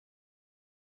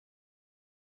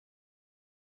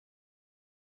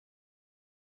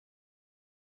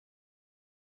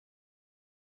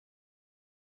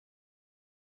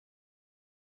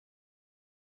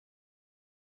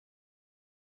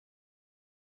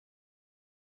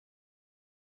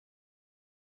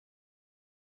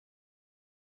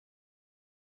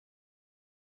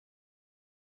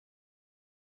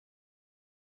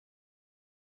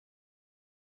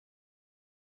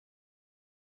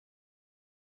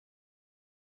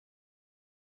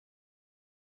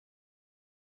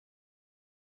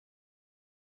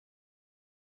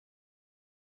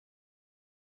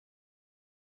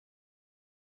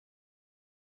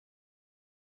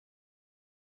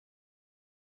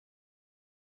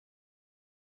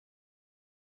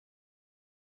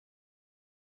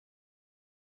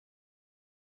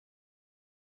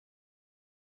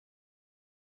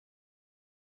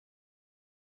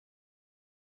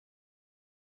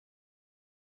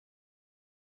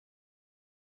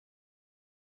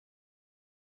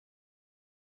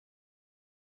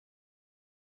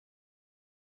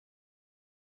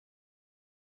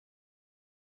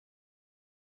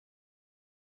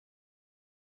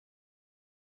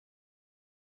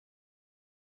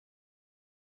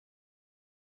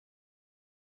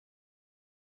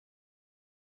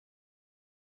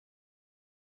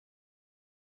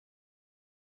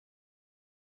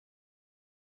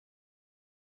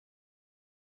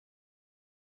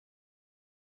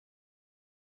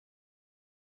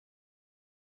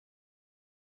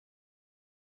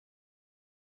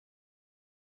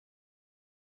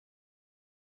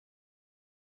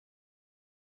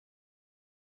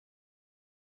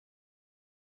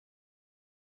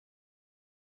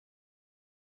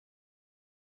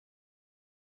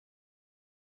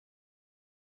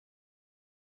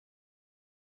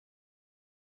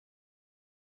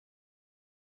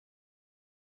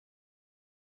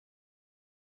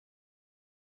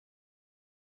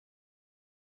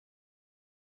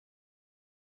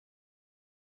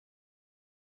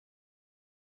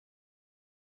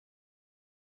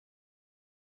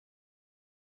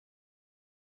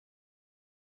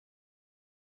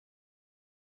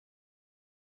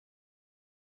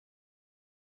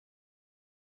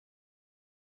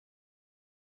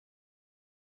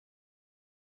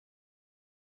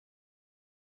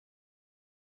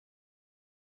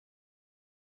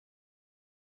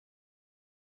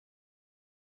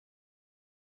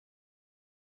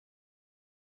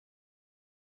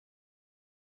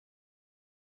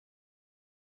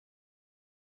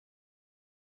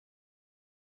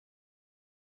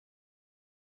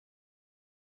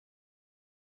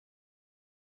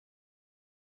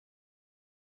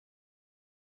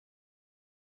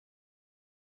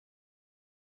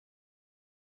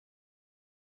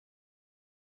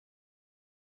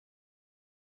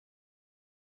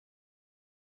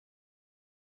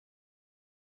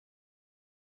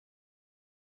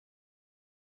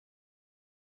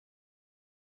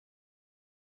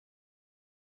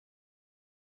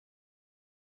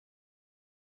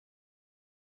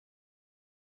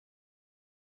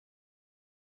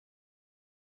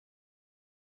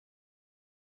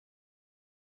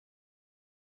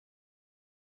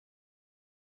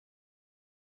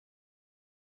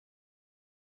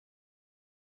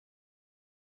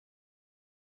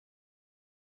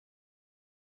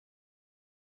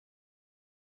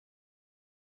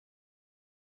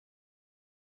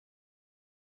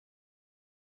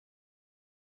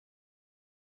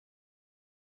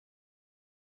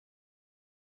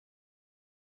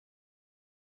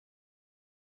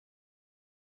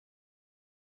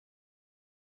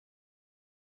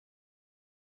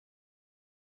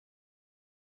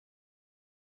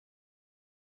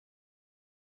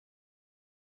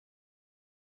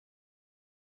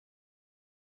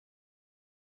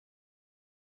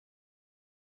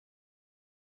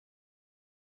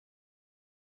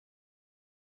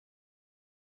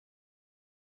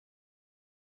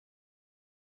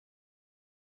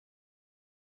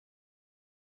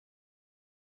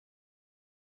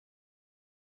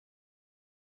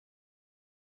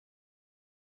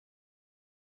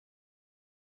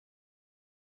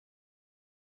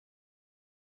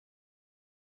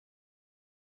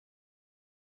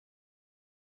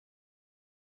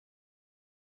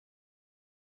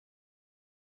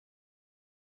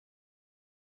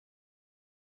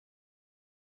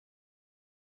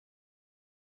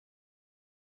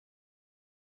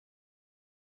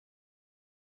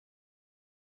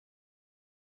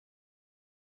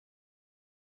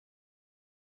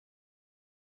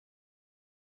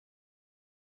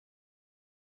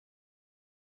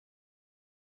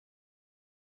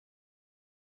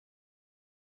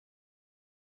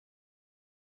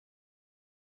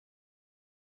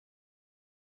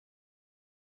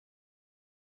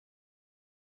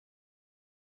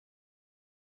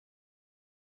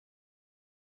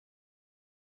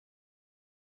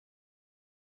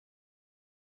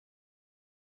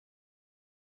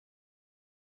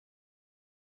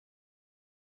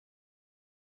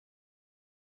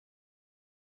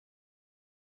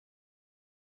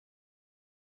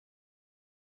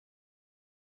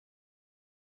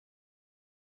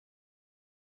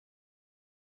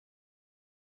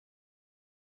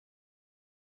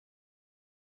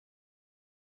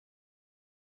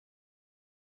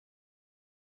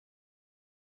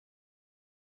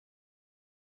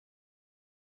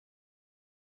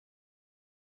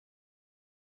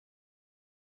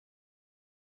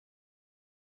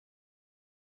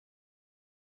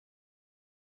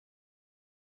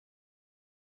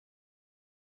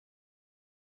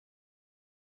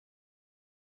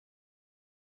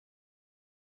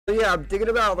Yeah, I'm thinking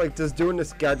about like just doing the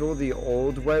schedule the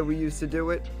old way we used to do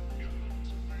it.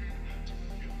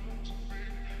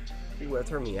 Ooh, that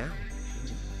turned me out.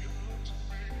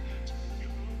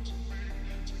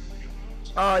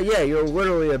 Yeah, you're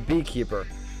literally a beekeeper.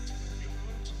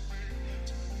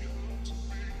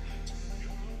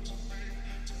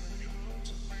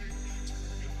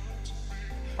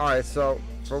 Alright, so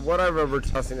for what I remember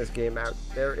testing this game out,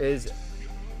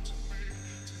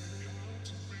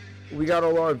 we got a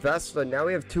Larvesta, now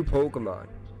we have 2 Pokemon.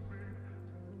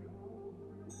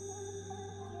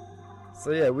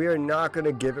 So yeah, we are not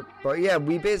gonna give it, but yeah,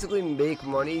 we basically make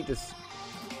money.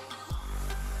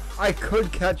 I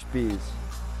could catch bees.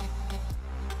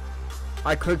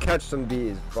 I could catch some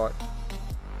bees, but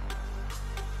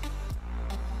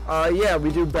yeah,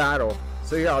 we do battle.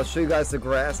 So yeah, I'll show you guys the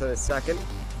grass in a second.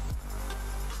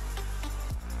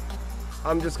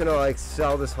 I'm just gonna like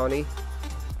sell this honey,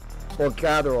 or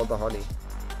gather all the honey.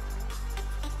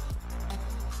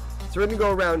 So we're gonna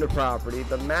go around the property.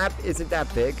 The map isn't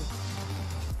that big,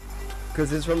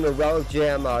 because it's from the Relic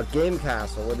Jam game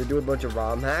castle, where they do a bunch of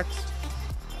ROM hacks.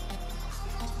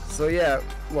 So yeah,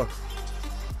 look.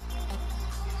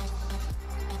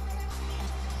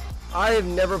 I have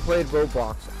never played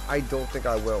Roblox. I don't think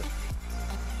I will.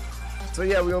 So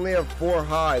yeah, we only have 4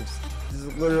 hives. This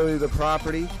is literally the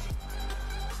property.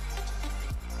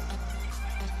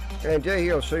 And yeah,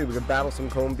 here I'll show you. We can battle some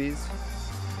comb bees.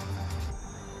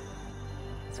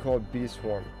 It's called Bee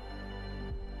Swarm.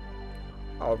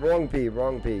 Oh, wrong bee,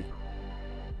 wrong bee.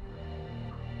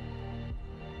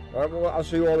 Alright, well, I'll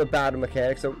show you all the battle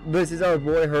mechanics. So this is our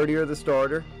boy Herdier, the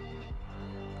starter.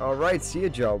 Alright, see ya,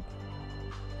 Joe.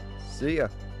 See ya.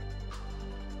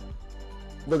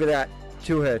 Look at that.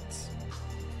 2 hits.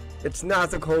 It's not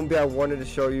the comb bee I wanted to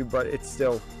show you, but it's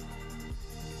still.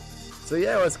 So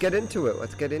yeah, let's get into it.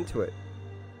 Let's get into it.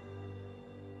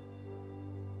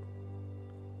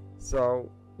 So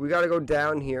we gotta go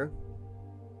down here.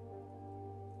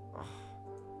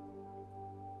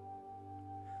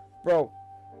 Bro,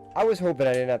 I was hoping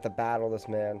I didn't have to battle this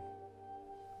man.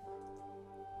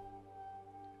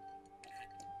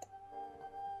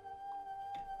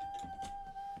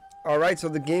 Alright, so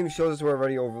the game shows us we're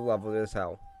already over leveled as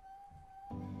hell.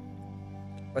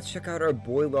 Let's check out our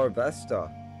boy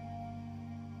Larvesta.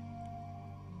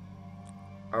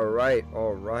 Alright,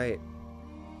 alright.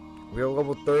 We're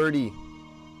level 30.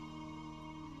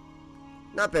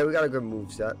 Not bad, we got a good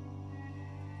moveset.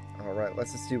 Alright,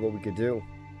 let's just see what we could do.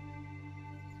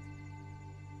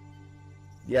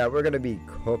 Yeah, we're gonna be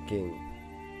cooking.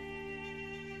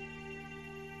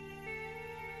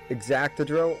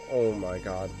 Exactadrill? Oh my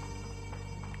god.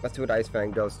 Let's see what Ice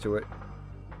Fang does to it.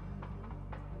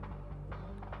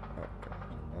 Oh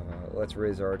god. Let's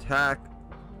raise our attack.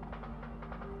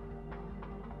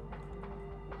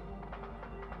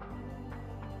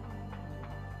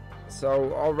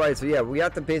 So, alright, so yeah, we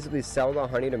have to basically sell the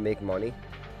honey to make money.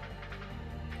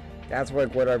 That's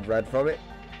like what I've read from it.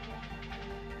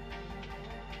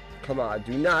 Come on,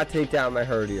 do not take down my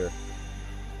Herdier.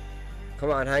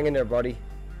 Come on, hang in there, buddy.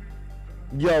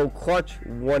 Yo, clutch,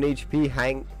 1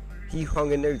 HP, he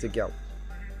hung in there. He's like, yo,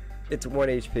 it's 1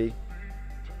 HP.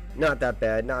 Not that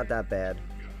bad, not that bad.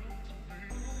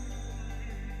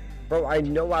 Bro, I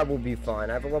know I will be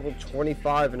fine. I have a level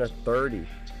 25 and a 30.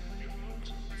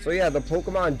 So yeah, the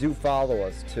Pokemon do follow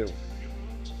us too.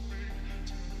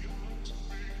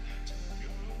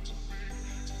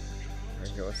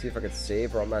 Okay, let's see if I can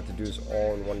save, or I'm gonna have to do this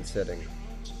all in one sitting.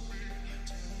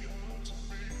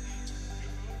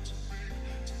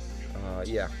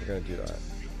 Yeah, we're gonna do that.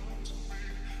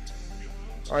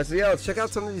 Alright, so yeah, let's check out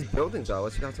some of these buildings out.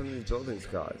 Let's check out some of these buildings,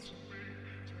 guys.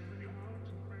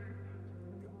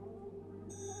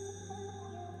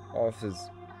 Office is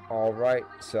alright,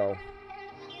 so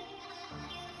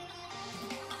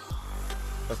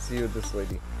let's see who this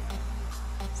lady.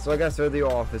 So I guess they're the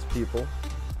office people.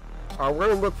 We're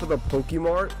gonna look for the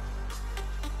Pokemart.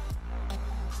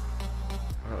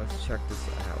 Let's check this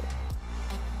out.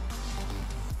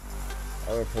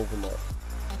 Our Pokemart.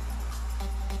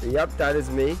 Yep, that is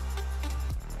me.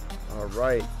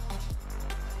 Alright.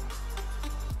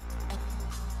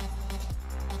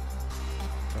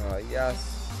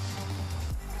 Yes.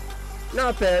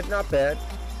 Not bad, not bad.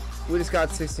 We just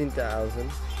got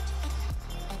 16,000.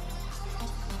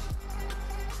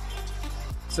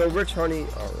 So rich honey,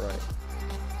 alright.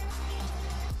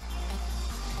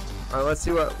 Alright, let's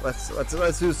see what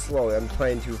let's do slowly. I'm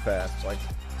playing too fast. Like,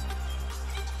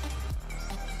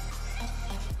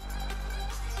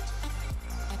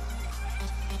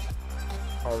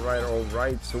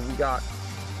 alright, so we got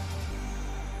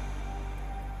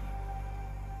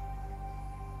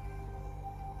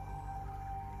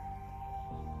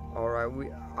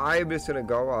Alright, I'm just gonna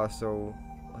go, so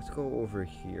let's go over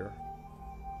here.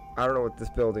 I don't know what this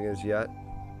building is yet.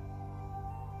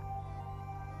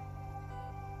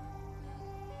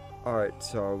 Alright,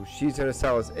 so she's gonna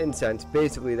sell us incense.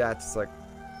 Basically, that's like...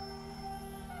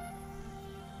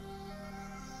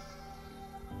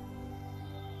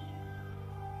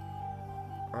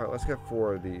 Alright, let's get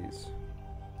 4 of these.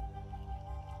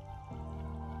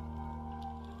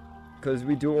 Because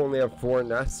we do only have 4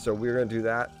 nests, so we're gonna do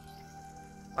that.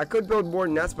 I could build more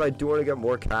nests, but I do want to get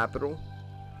more capital.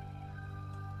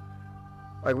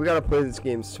 Like, we gotta play this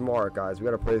game smart, guys. We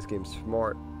gotta play this game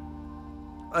smart.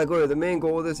 Like, look, the main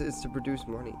goal of this is to produce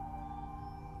money.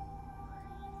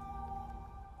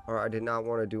 Alright, I did not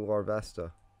want to do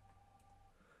Larvesta.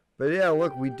 But yeah,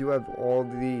 look, we do have all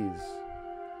these.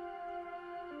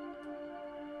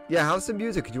 Yeah, how's the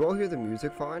music? Could you all hear the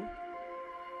music fine?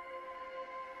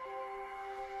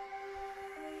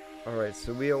 Alright,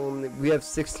 so we have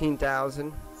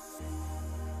 16,000.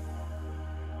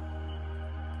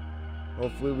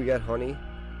 Hopefully we get honey.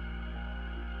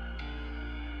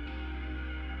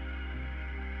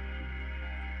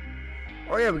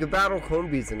 Oh yeah, we can battle cone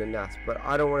bees in the nest, but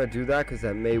I don't want to do that because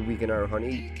that may weaken our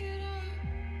honey.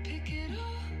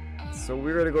 So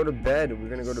we're gonna go to bed. We're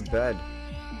gonna go to bed.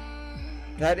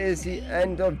 That is the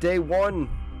end of day 1.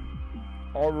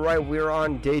 Alright, we're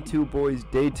on day 2, boys.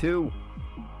 Day 2.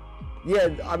 Yeah,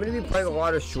 I'm gonna be playing a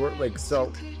lot of short links,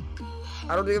 so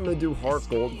I don't think I'm gonna do heart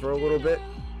gold for a little bit.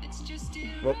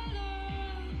 Well,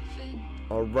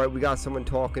 alright, we got someone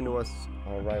talking to us.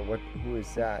 Alright, who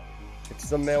is that?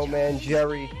 It's the mailman,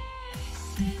 Jerry.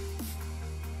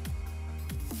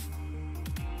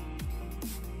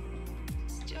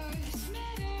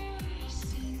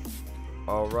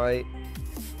 Alright.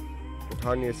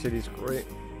 Tanya City's great.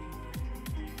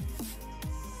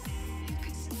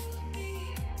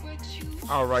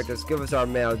 Alright, just give us our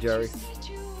mail, Jerry.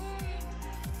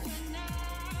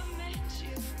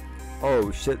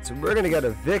 Oh shit, so we're gonna get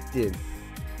evicted.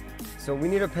 So we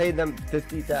need to pay them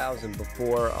 50,000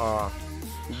 before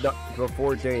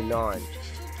day 9.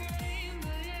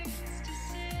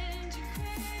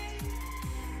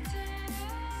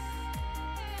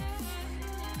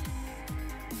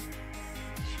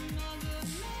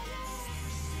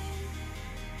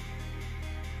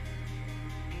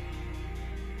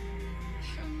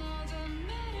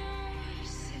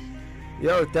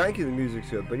 Yo, thank you, the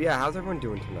music's good. But yeah, how's everyone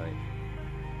doing tonight?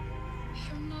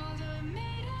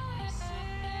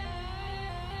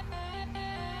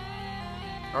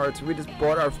 Alright, so we just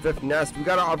bought our 5th nest. We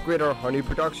gotta upgrade our honey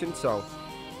production, so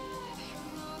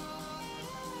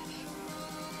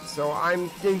I'm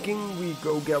thinking we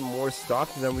go get more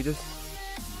stuff, and then we just...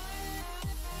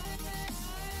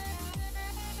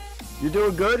 You're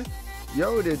doing good?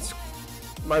 Yo, it's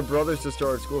my brothers just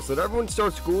started school, so did everyone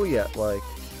start school yet? Like...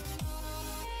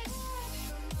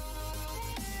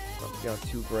 Got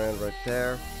 2 grand right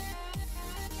there.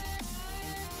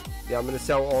 Yeah, I'm gonna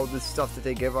sell all this stuff that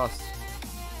they give us.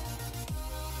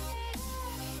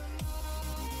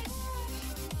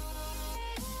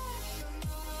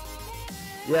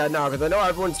 Yeah, no, because I know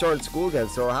everyone's starting school again,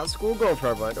 so how's school going for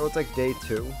everyone? I know it's like day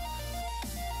 2.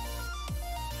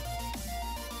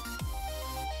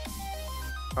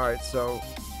 Alright, so...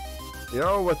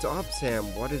 Yo, what's up, Sam?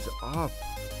 What is up?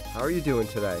 How are you doing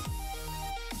today?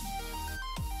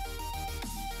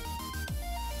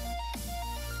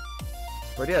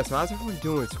 But yeah, so how's everyone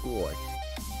doing at school? Like,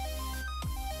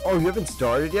 oh, you haven't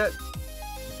started yet?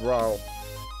 Bro.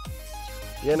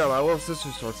 Yeah, no, my little sister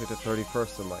starts like the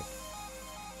 31st, and like...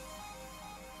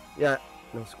 Yeah,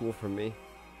 no school for me.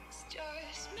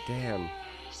 Damn.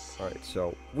 Alright,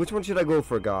 so, which one should I go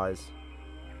for, guys?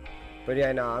 But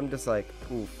yeah, no, I'm just like,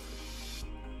 oof.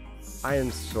 I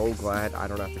am so glad I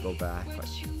don't have to go back.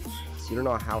 Like, you don't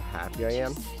know how happy I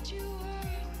am?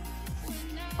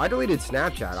 I deleted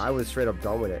Snapchat. I was straight up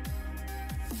done with it.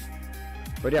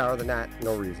 But yeah, other than that,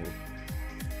 no reason.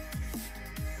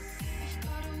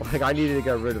 Like, I needed to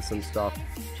get rid of some stuff.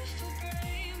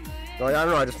 Like, I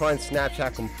don't know, I just find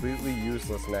Snapchat completely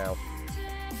useless now.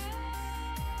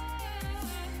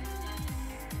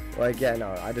 Like, yeah,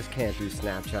 no, I just can't do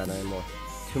Snapchat anymore.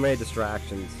 Too many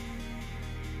distractions.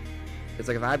 It's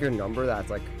like, if I have your number,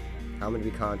 that's like, I'm gonna be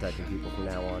contacting people from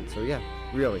now on. So yeah,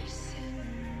 really.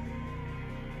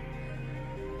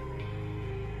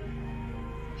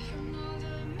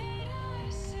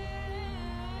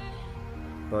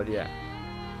 But yeah.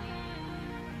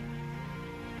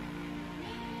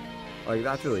 Like,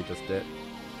 that's really just it.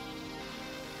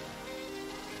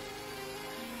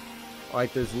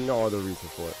 Like, there's no other reason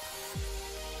for it.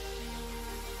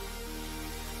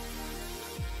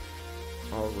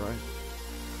 Alright.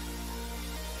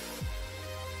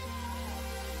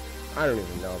 I don't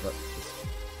even know, but...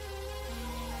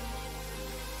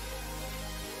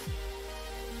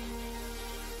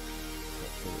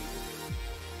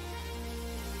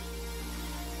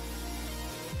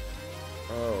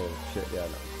 Oh, shit, yeah, no,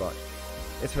 but...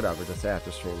 It's whatever, just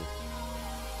after stream.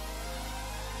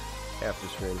 After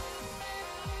stream.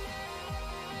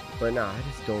 But nah, I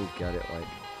just don't get it, like...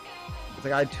 It's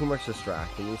like I had too much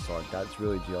distracting me, so like, that's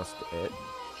really just it.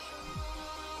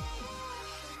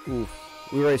 Oof.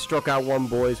 We already struck out one,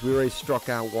 boys. We already struck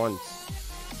out once.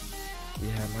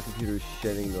 Yeah, my computer's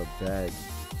shitting the bed.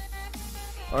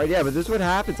 Alright, yeah, but this is what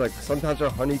happens. Like, sometimes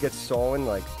our honey gets stolen,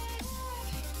 like...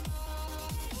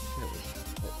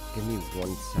 Give me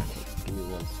 1 second. Give me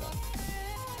 1 second.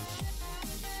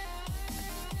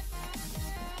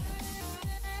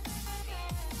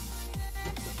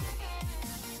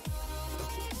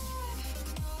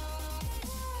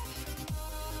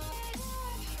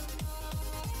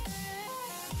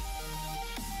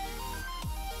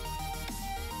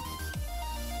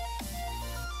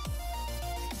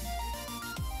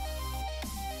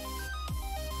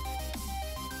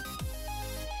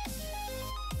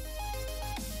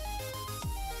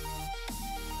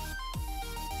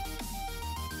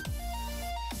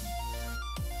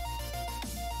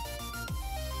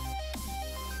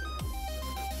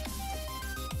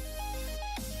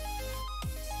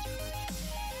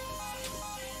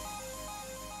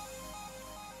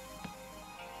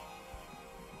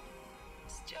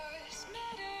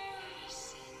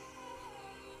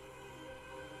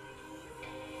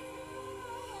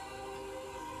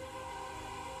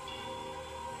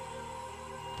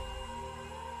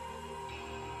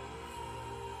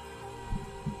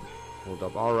 Hold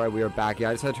up. Alright, we are back. Yeah,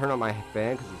 I just had to turn on my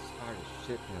fan because it's hot as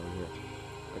shit down here.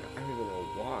 Like, I don't even know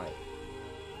why.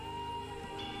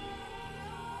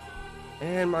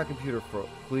 And my computer froze.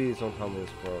 Please don't tell me this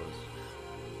froze.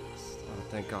 Oh,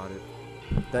 thank God it.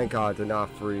 Thank God it did not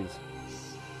freeze.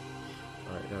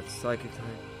 Alright, that's psychic type.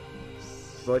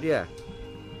 But yeah.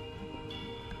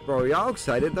 Bro, y'all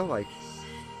excited though? Like,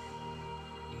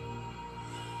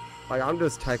 I'm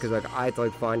just tight because like I had to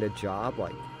like find a job.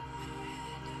 Like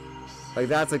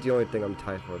that's like the only thing I'm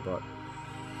tight for, but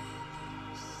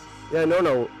yeah, no.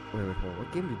 Wait, hold on.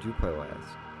 What game did you play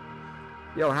last?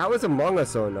 Yo, how was Among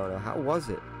Us? Oh no, how was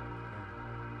it?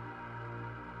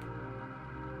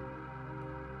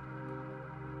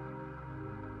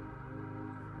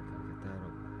 Get that up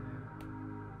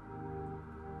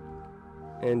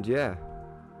there. And yeah.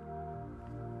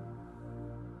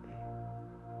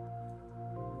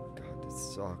 God,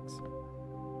 this sucks.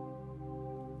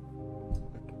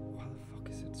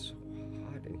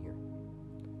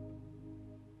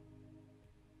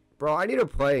 Bro, I need to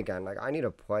play again. Like, I need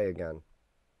to play again.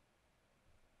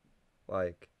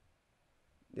 Like,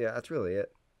 yeah, that's really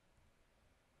it.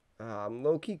 I'm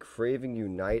low-key craving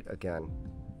Unite again.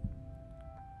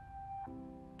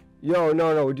 Yo,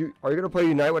 no. Are you gonna play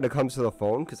Unite when it comes to the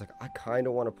phone? Because, like, I kind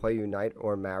of want to play Unite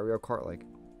or Mario Kart.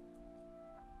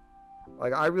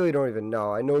 Like, I really don't even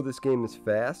know. I know this game is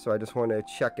fast, so I just want to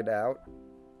check it out.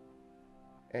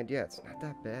 And, yeah, it's not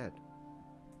that bad.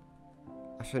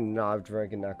 I should not have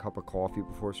drinking that cup of coffee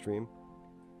before stream.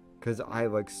 Because I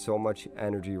have like so much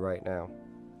energy right now.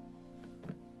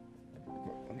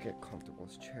 Let me get comfortable.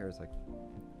 This chair is like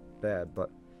bad, but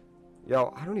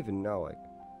yo, I don't even know. Like,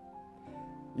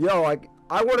 yo, like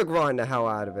I want to grind the hell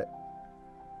out of it.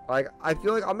 Like, I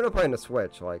feel like I'm gonna play on the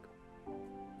Switch. Like,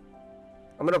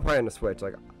 I'm gonna play on the Switch.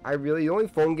 Like, the only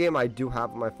phone game I do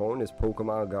have on my phone is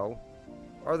Pokemon Go.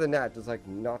 Other than that, there's like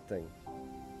nothing.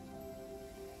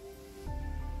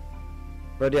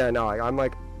 But yeah, no, I'm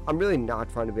really not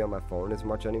trying to be on my phone as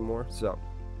much anymore, so.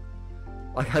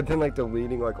 Like, I've been, like,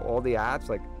 deleting, like, all the apps,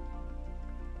 like,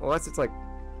 unless it's, like,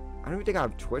 I don't even think I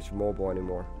have Twitch mobile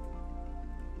anymore.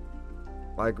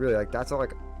 Like, really, like, that's how,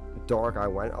 like, dark I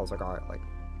went. I was like, alright, like,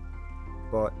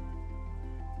 but,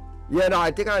 yeah, no, I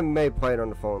think I may play it on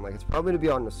the phone. Like, it's probably to be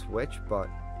on the Switch, but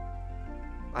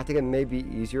I think it may be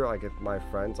easier, like, if my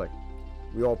friends, like,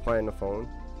 we all play on the phone.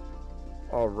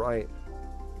 Alright.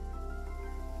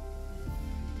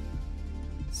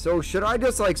 So should I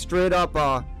just like straight up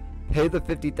pay the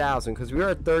 50,000 because we are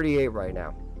at 38 right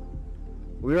now.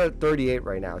 We are at 38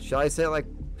 right now. Should I say like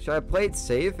should I play it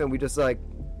safe and we just like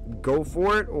go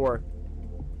for it, or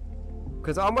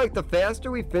because I'm like the faster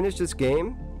we finish this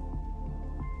game.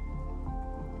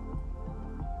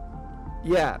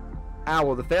 Yeah,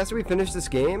 Owl, the faster we finish this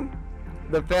game,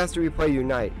 the faster we play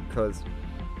Unite, because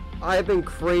I have been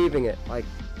craving it. Like,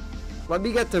 let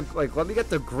me get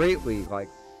the Great League, like.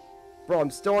 Bro,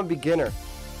 I'm still on beginner.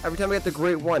 Every time I get the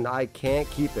great one, I can't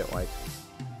keep it. Like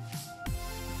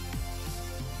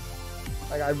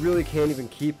I really can't even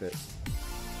keep it.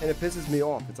 And it pisses me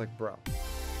off. It's like, bro.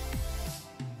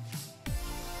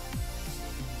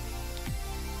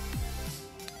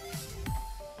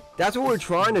 That's what we're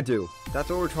trying to do. That's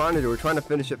what we're trying to do. We're trying to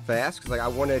finish it fast because, like, I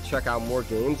want to check out more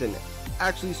games and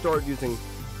actually start using,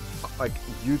 like,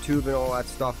 YouTube and all that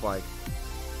stuff. Like,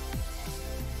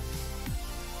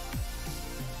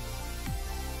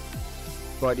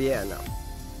 but yeah, no.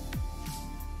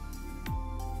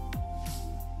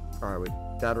 All right, wait.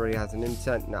 That already has an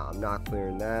intent. No, I'm not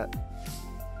clearing that.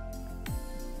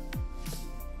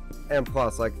 And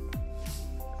plus, like,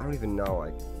 I don't even know,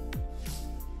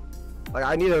 like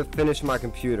I need to finish my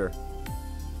computer.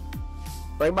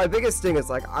 Like, my biggest thing is,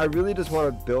 like, I really just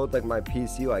want to build, like, my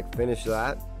PC, like, finish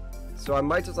that. So I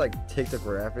might just, like, take the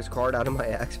graphics card out of my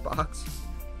Xbox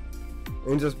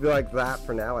and just be like that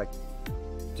for now. Like,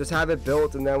 just have it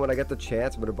built, and then when I get the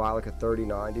chance, I'm gonna buy, like, a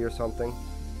 3090 or something.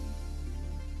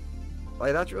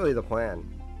 Like, that's really the plan.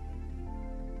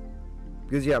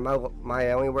 Because, yeah, my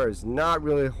Alienware is not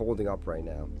really holding up right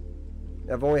now.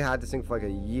 I've only had this thing for like a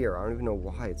year. I don't even know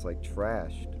why. It's like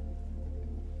trashed.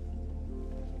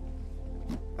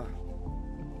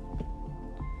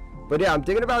 But yeah, I'm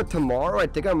thinking about tomorrow. I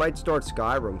think I might start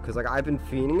Skyrim. Because, like, I've been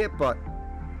fiending it, but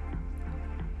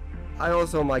I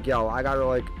also am like, yo, I gotta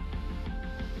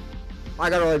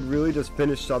really just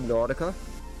finish Subnautica.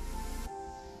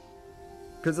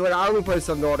 Because, like, I only play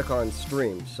Subnautica on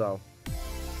stream, so.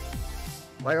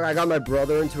 Like, I got my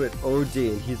brother into it OD,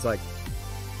 and he's like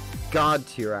God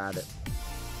tier at it.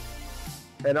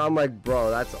 And I'm like, bro,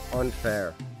 that's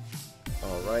unfair.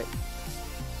 Alright.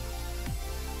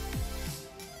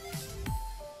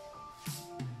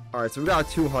 Alright, so we got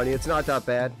 2 honey. It's not that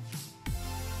bad.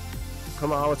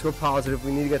 Come on, let's go positive.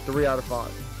 We need to get 3 out of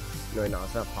 5. No,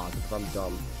 it's not positive. I'm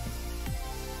dumb.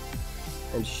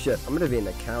 And shit, I'm gonna be an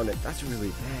accountant. That's really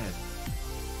bad.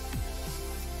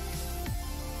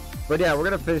 But yeah, we're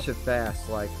gonna finish it fast.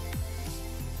 Like,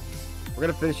 we're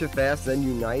gonna finish it fast, then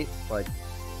unite. Like,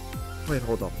 wait,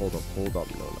 hold up. No,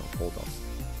 hold up.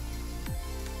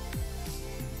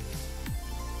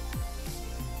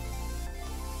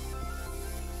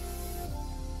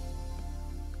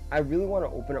 I really want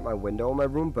to open up my window in my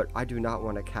room, but I do not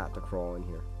want a cat to crawl in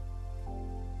here.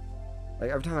 Like,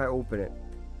 every time I open it,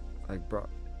 like, bro.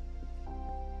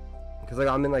 Because, like,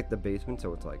 I'm in, like, the basement,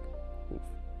 so it's like, oof.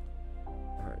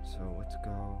 Alright, so let's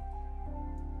go.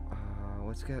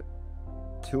 Let's get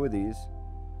 2 of these.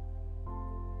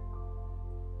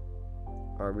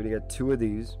 Alright, we're gonna get 2 of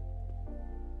these.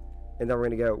 And then we're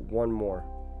gonna get 1 more.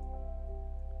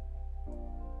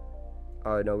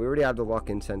 No, we already have the luck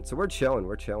incense, so we're chilling.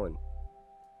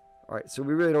 Alright, so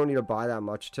we really don't need to buy that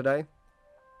much today.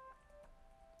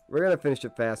 We're gonna finish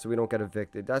it fast so we don't get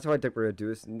evicted. That's what I think we're gonna do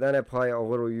this. And then I play a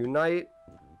little Unite.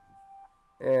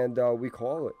 And we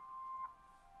call it.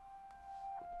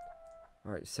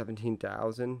 Alright,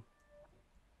 17,000.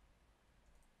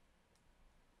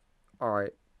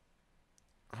 Alright.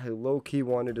 I low-key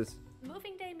wanted to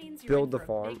Moving day means build the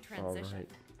farm. Alright.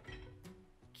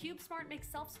 CubeSmart makes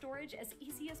self-storage as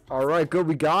easy as possible. Alright, good,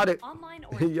 we got it. Online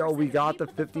or Yo, we got the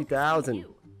 50,000.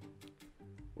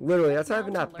 Literally, that's not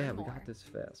even that bad. We got this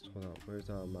fast. Hold on, where's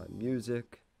my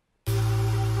music? That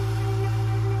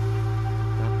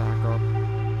back up.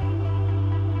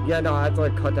 Yeah, no, I have to,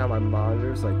 like, cut down my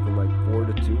monitors, like, from, like, 4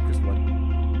 to 2, because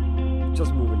I'm, like,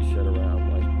 just moving shit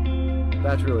around, like,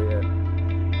 that's really it.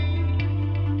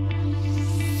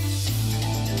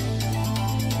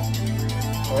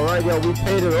 Alright, yo, we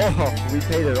paid it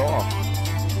off.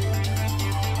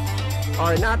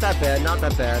 Alright, not that bad.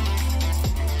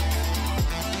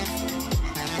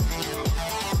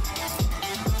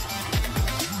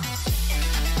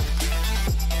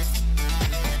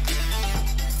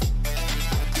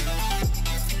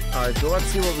 Alright, so let's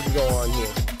see what we can go on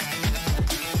here.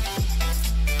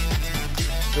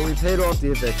 So we paid off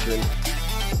the eviction.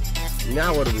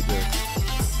 Now what do we do?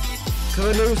 Because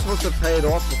I knew we were supposed to pay it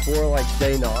off before, like,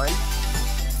 day 9.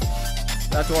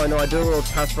 That's all I know. I did a little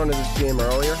test run of this game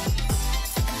earlier.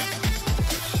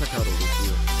 Let's check out over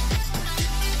here.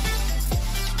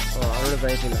 Oh, I don't have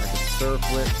anything that I can surf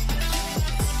with.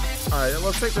 Alright, it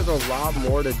looks like there's a lot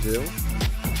more to do.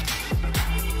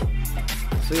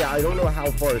 So yeah, I don't know how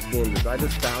far this game is. I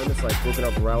just found this, like, looking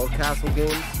up Relic Castle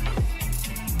games.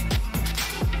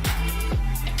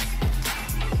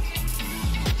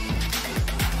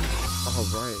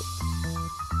 Alright.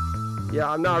 Yeah,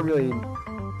 I am not really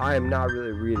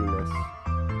reading this.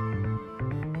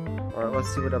 Alright, let's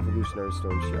see what Evolutionary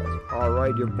Stone she has.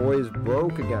 Alright, your boy is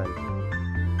broke again.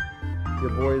 Your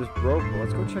boy is broke. Well,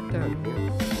 let's go check down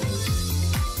here.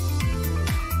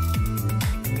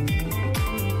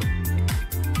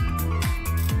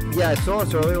 Yeah, I saw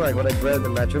this earlier, like when I grabbed the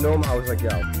metronome, I was like, yo.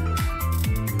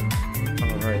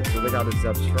 Alright, so they got a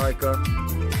Zeb Striker.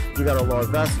 You got a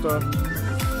Larvesta.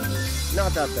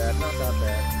 Not that bad, not that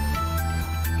bad.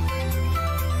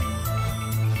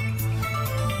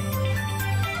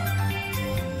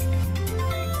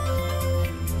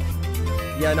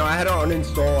 Yeah, no, I had to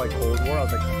uninstall like Cold War. I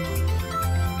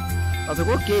was like,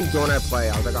 what game don't I play?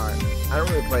 I was like, alright, I don't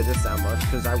really play this that much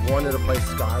because I wanted to play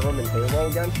Skyrim and Halo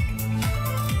again.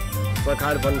 So I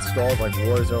kind of uninstalled like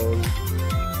Warzone.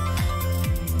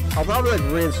 I'll probably like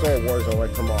reinstall Warzone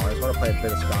like tomorrow. I just want to play a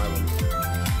bit of Skyrim.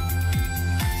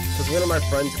 Because one of my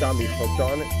friends got me hooked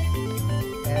on it.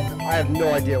 And I have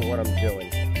no idea what I'm doing.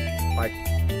 Like,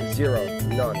 zero,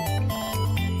 none.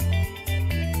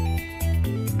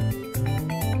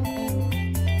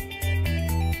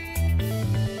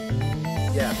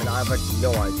 Yeah, but I have like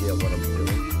no idea what I'm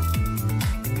doing.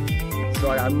 So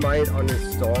like, I might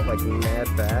uninstall like mad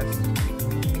fast.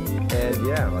 And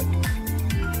yeah, like,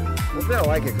 hopefully I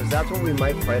like it, because that's what we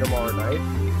might play tomorrow night.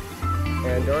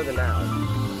 And other than that,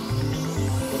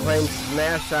 we're playing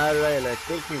Smash Saturday, and I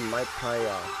think we might play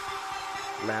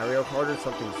Mario Kart or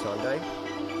something Sunday.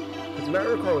 Because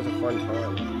Mario Kart was a fun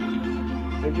time.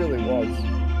 It really was.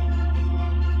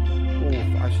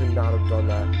 Oof, I should not have done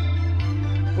that.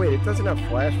 Wait, it doesn't have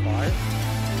Flash Fire?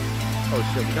 Oh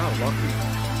shit, we got lucky.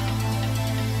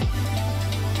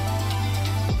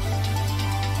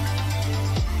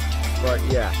 But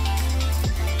yeah.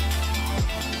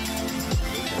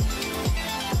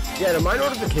 Yeah, do my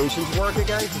notifications work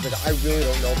again? Because like, I really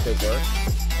don't know if they work.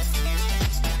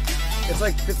 It's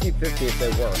like 50-50 if they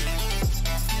work.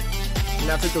 And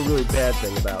that's like the really bad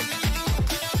thing about it.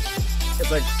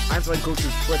 It's like, I have to like go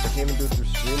through Twitch, I can't even do it through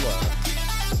Streamlabs.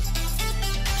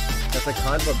 That's like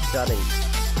kind of upsetting.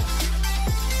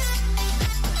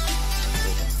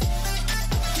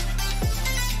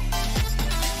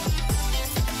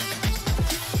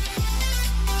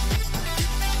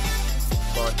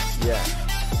 But yeah.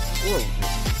 Ooh,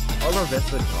 although that's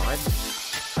the time,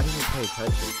 I didn't pay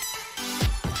attention.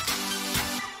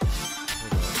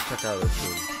 Hold on, let's check out our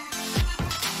team.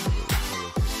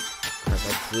 Alright,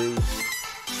 that's Z.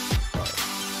 Alright.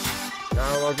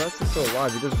 Now, our best is still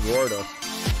alive, he just roared us.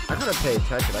 I gotta pay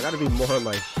attention. I gotta be more on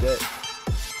my shit.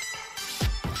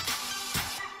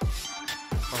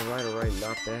 Alright,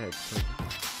 not bad.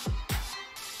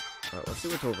 Alright, let's see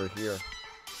what's over here.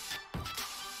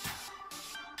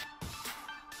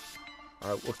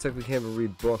 Alright, looks like we can't even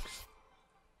read books.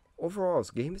 Overall,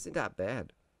 this game isn't that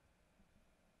bad.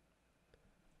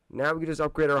 Now we can just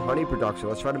upgrade our honey production.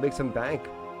 Let's try to make some bank.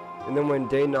 And then when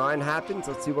day 9 happens,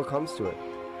 let's see what comes to it.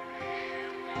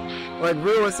 Like,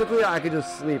 realistically, I could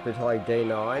just sleep until, like, day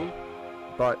 9,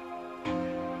 but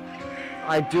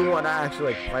I do want to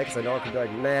actually, like, play, because I know it could be,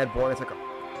 like, mad boring. It's like,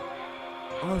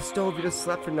 oh, Stove, you just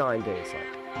slept for 9 days. Like,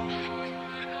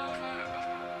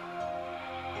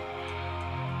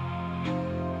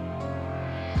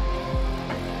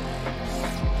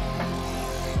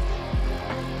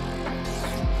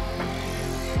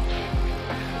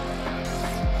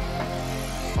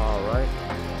 alright,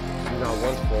 so we got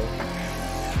one full.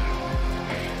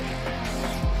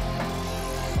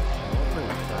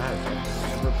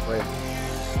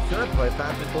 Should I play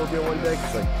Phasmophobia one day?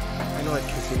 Cause like, I know like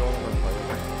Casino all my fun.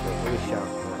 Let me shout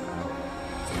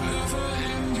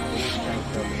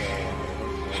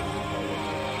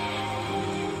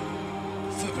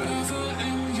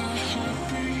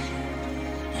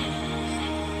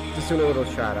just doing a little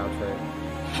shout out for it.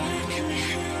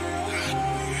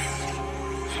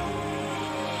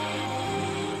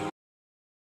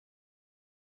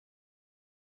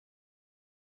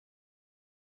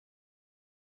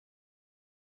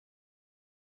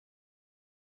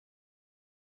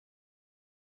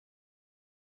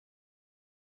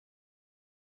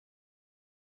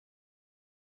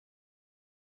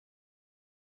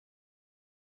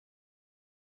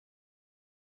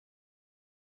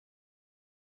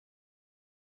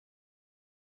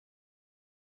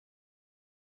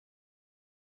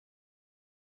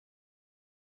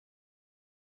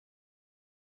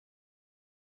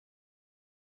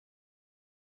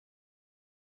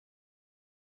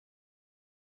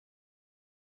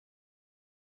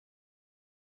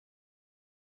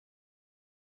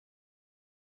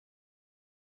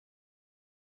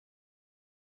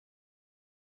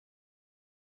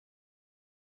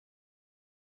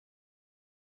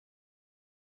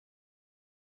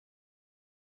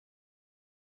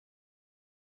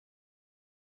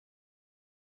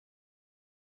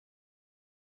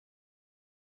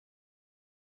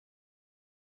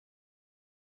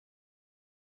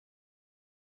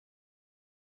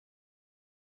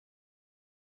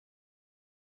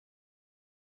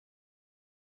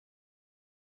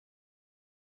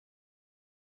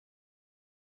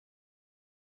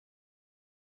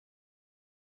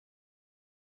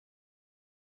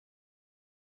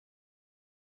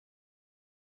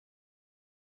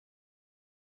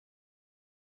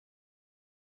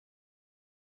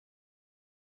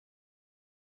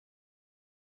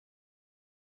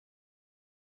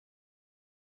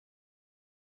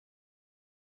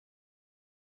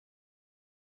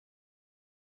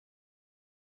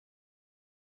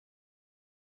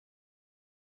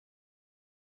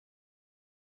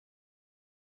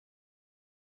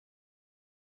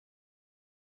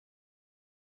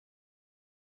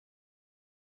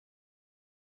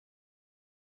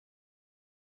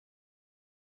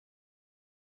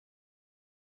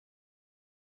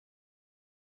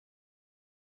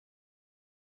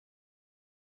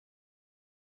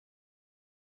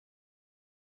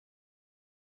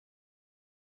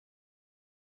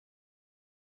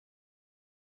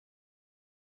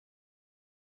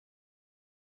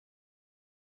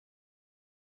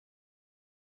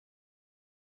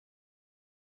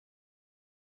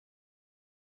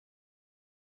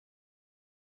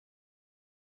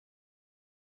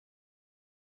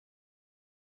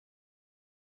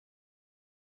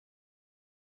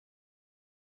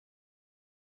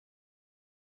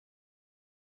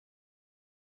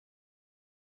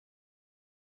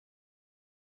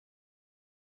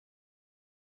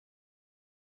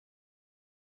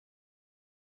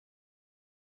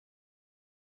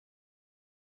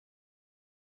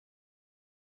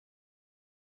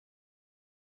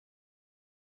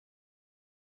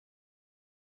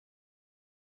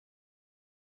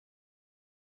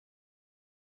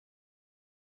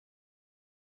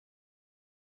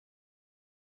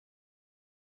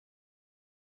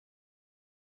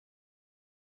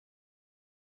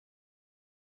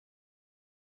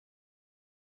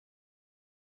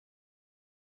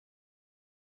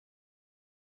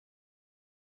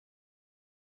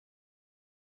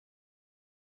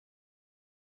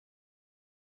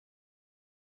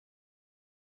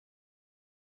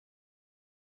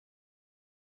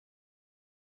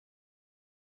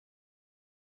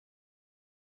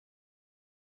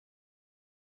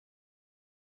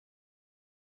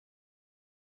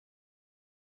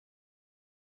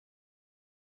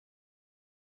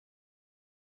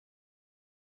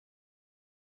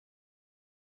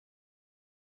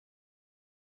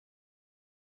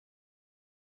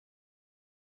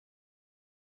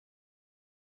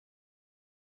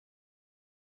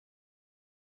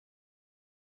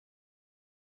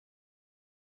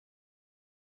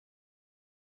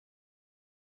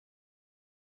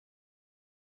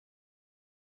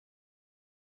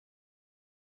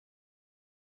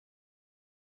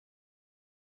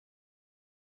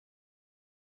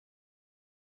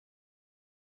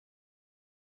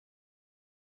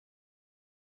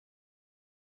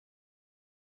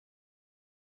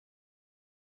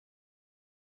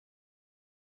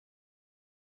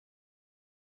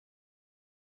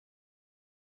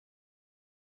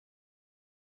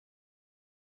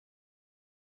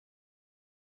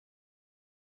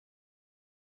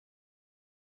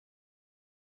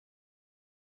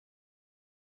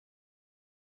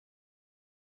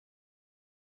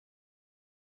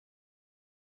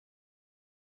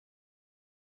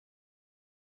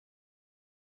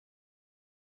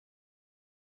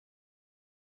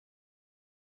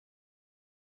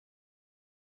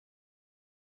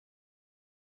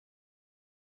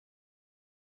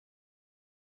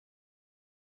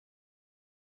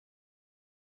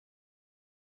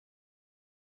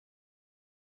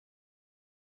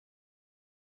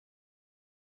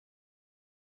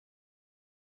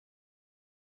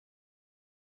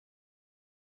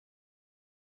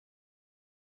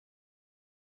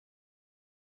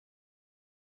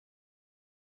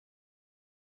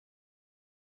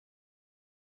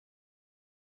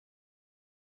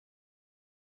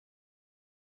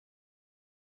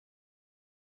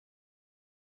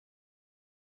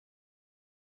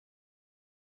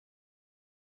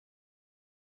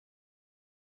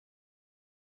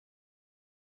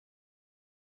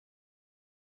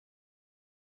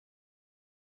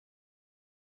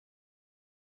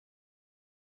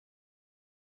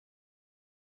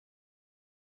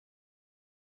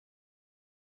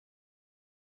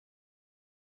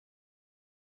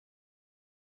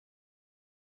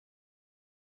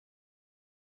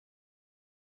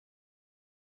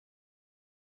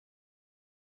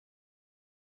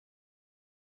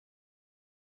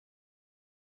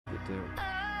 you do.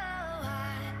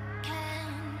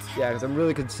 Yeah, because I'm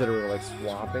really considering like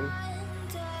swapping.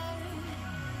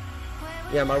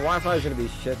 Yeah, my Wi-Fi is gonna be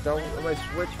shit though on my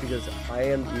Switch because I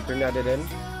am Etherneted in.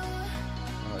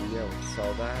 Yeah, we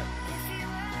saw that.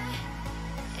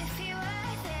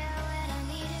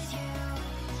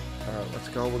 Alright, let's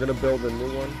go. We're gonna build a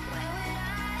new one.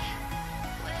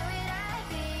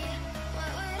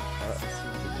 Alright, let's see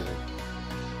what we do.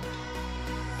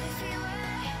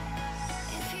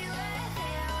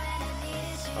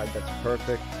 Alright, that's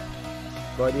perfect.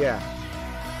 But yeah.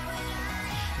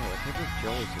 Oh, I think there's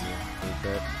Joe's in here. Like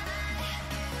that.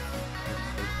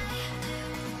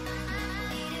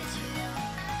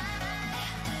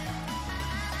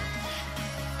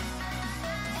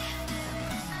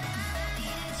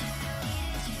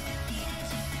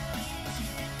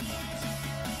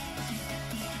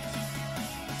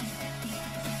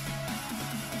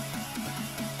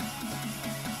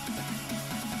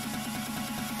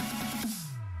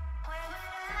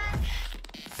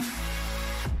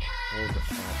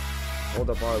 Hold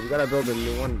up, we gotta build a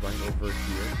new one right over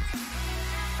here.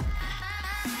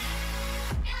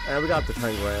 And we got the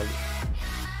 10 grand.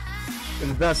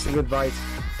 Investing advice.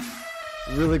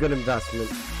 Really good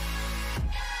investment.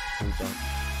 Hold up.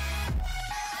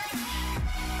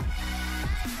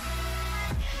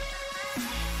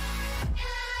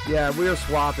 Yeah, we are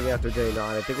swapping after day 9.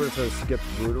 I think we're just gonna skip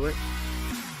through to it.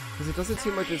 Because it doesn't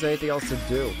seem like there's anything else to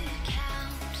do.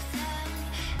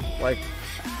 Like,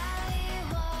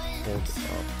 hold up,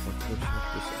 let's go check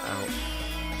this out.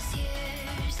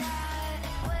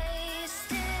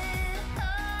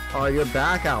 Oh, you're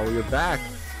back, Owl, you're back.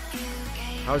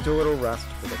 How's your little rest?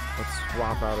 Let's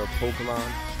swap out our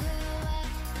Pokemon.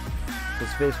 The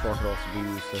spacebar can also be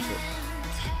used as it.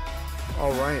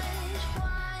 Alright.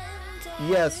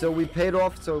 Yeah, so we paid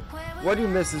off, so what you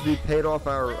missed is we paid off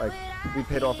our,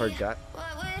 debt.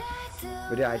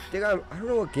 But yeah, I don't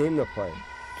know what game to play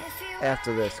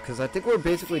after this, because I think we're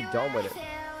basically done with it.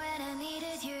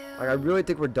 Like, I really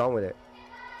think we're done with it.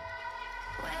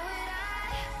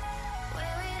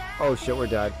 Oh shit, we're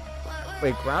dead.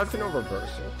 Wait, ground can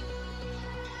reverse it.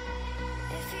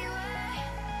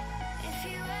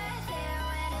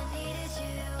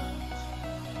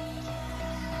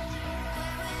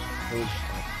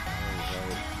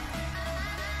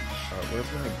 Alright,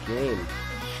 where's my game?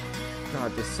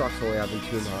 God, this sucks only having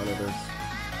 2 monitors.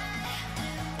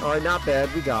 Alright, not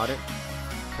bad, we got it.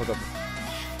 Hold up.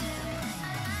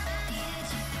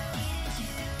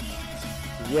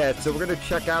 Yeah, so we're gonna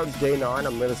check out day 9.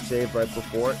 I'm gonna save right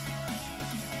before it.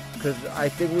 Because I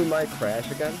think we might crash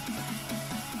again.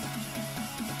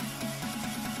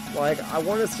 Like, I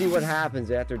want to see what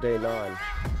happens after day 9.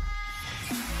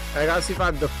 I gotta see if I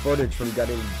have the footage from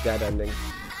getting dead ending.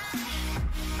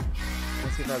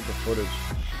 Let's see if I have the footage.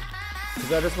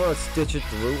 Because I just want to stitch it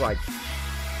through, like,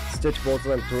 stitch both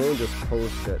of them through and just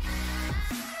post it.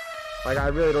 Like, I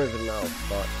really don't even know,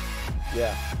 but,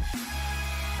 yeah.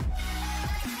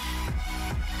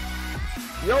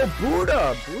 Yo,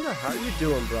 Buddha! Buddha, how you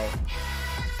doing, bro?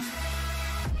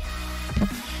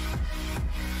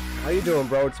 How you doing,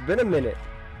 bro? It's been a minute.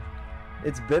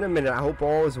 It's been a minute. I hope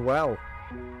all is well.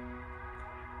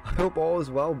 I hope all is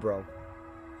well, bro.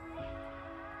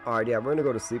 Alright, yeah, we're gonna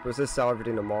go to sleep. Let's just sell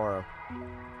everything tomorrow.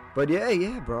 But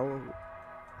yeah, bro.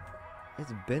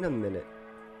 It's been a minute.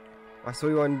 I saw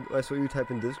you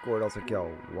type in Discord. I was like,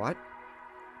 yo, what?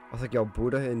 I was like, yo,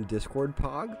 Buddha in Discord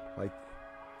Pog? Like,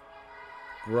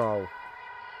 bro.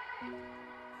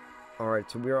 Alright,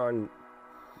 so we're on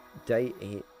day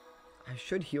 8. I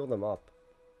should heal them up.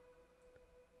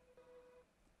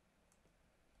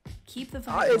 Keep the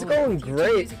vibe it's going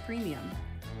great. Music Premium.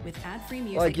 With ad-free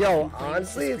music, like, yo,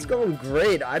 honestly, it's going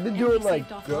great. I've been doing like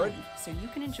good. So you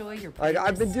can enjoy your like,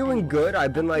 I've been doing good.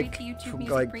 I've been like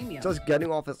Premium. just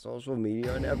getting off of social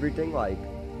media and everything. Like,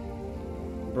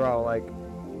 bro, like,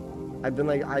 I've been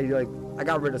like, I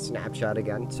got rid of Snapchat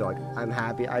again. So like, I'm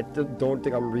happy. I don't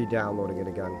think I'm re-downloading it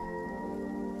again.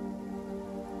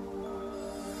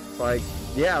 Like,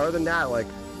 yeah. Other than that, like,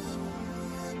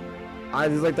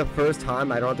 this is like the first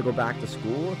time I don't have to go back to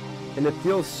school, and it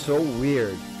feels so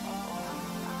weird.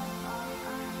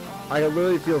 I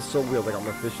literally feel so weird, like I'm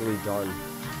officially done.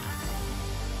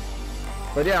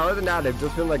 But yeah, other than that, I've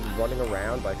just been like running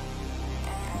around, like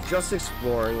just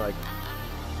exploring, like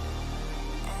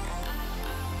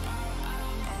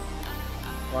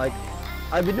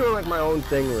I've been doing like my own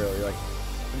thing, really. Like,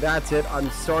 that's it. I'm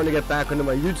starting to get back into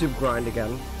my YouTube grind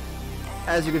again.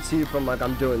 As you can see from like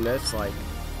I'm doing this, like,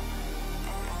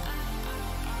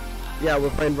 yeah,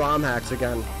 we're playing ROM hacks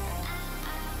again.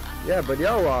 Yeah, but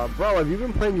yo, bro, have you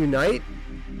been playing Unite?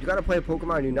 you gotta play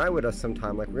Pokemon Unite with us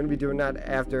sometime. Like, we're gonna be doing that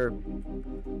after...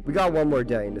 We got one more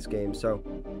day in this game, so...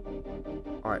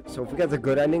 Alright, so if we get the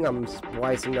good ending, I'm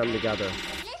splicing them together.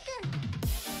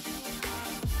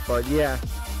 But, yeah.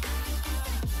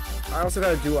 I also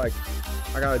gotta do, like...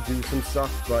 I gotta do some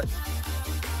stuff, but...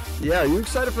 Yeah, are you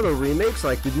excited for the remakes?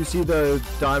 Like, did you see the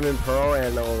Diamond Pearl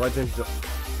and Legend...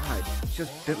 I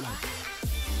just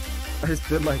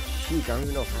bit my cheek. I don't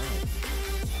even know how.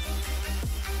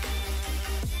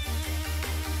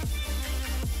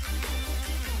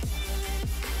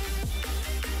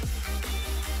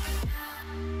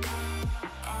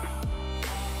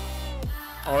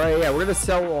 Alright, yeah, we're gonna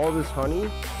sell all this honey.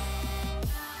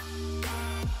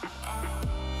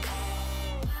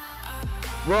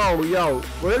 Bro, yo,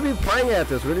 we're gonna be playing at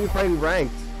this. We're gonna be playing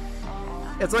ranked.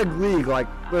 It's like League, like,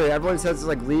 really, everyone says it's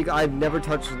like League. I've never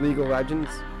touched League of Legends.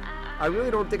 I really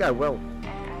don't think I will.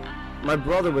 My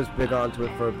brother was big onto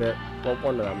it for a bit. Well,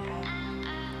 one of them.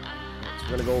 So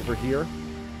we're gonna go over here.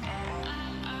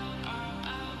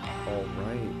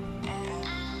 Alright.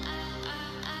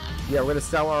 Yeah, we're gonna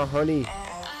sell our honey.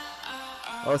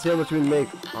 Let's see how much we can make.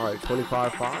 Alright,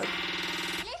 25.5.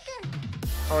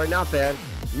 Alright, not bad.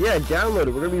 Yeah, download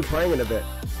it. We're gonna be playing in a bit.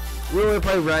 We only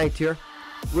play ranked here.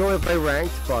 We only play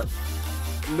ranked, but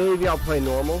maybe I'll play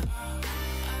normal.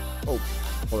 Oh,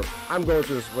 hold up. I'm going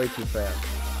through this way too fast.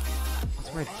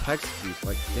 What's my text speed?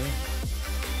 Like, damn.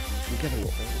 I'm getting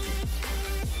old.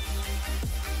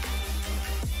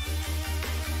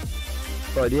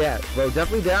 But yeah, bro,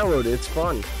 definitely download it. It's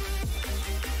fun.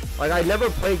 Like, I never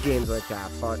played games like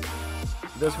that, but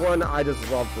this one I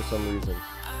just love for some reason.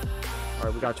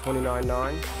 Alright, we got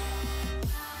 29.9.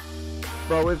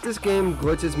 Bro, if this game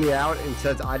glitches me out and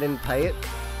says I didn't pay it,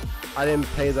 I didn't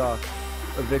pay the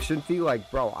eviction fee, like,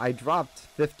 bro, I dropped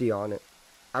 50 on it.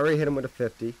 I already hit him with a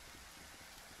 50.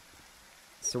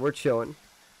 So we're chilling.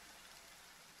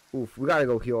 Oof, we gotta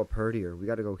go heal up Herdier. We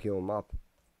gotta go heal him up.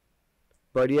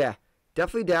 But yeah,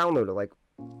 definitely download it. Like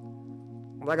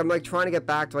I'm like trying to get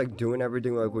back to like doing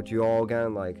everything like with you all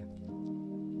again, like.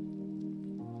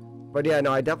 But yeah,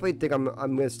 no, I definitely think I'm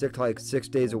gonna stick to like 6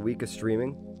 days a week of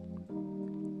streaming.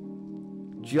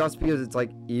 Just because it's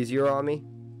like easier on me.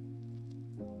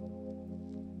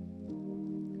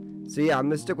 So yeah, I'm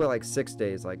gonna stick with like 6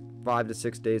 days, like 5 to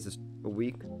 6 days a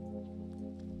week.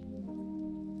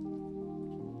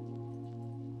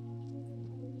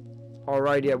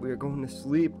 Alright, yeah, we are going to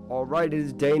sleep. Alright, it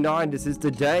is day 9. This is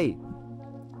the day.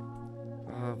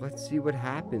 Let's see what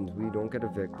happens. We don't get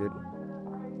evicted.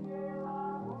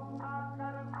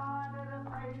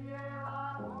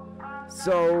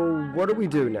 So, what do we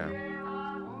do now?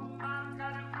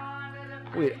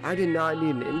 Wait, I did not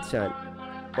need an incense.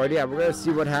 But yeah, we're gonna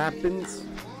see what happens.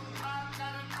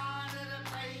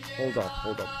 Hold up.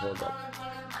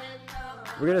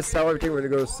 We're gonna sell everything, we're gonna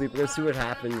go to sleep. We're gonna see what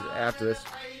happens after this.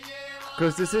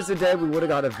 Because this is the day we would have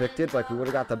got evicted, like we would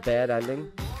have got the bad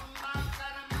ending.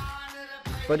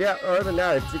 But yeah, other than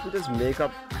that, I think we just make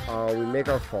up, we make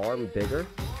our farm bigger.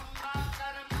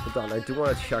 Hold on, I do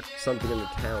want to check something in the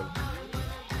town.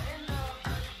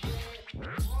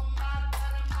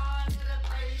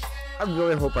 I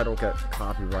really hope I don't get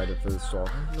copyrighted for this song.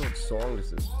 I don't know what song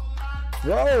this is.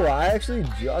 Bro, I actually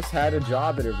just had a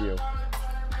job interview.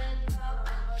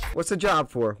 What's the job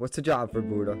for? What's the job for,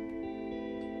 Buddha?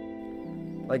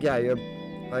 Like, yeah, you're...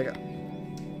 Like...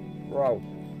 Bro.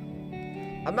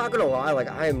 I'm not gonna lie, like,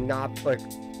 I am not, like...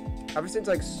 Ever since,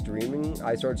 like,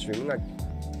 I started streaming, like...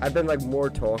 I've been, like,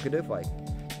 more talkative, like...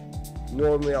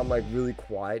 Normally, I'm, like, really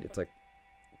quiet. It's, like...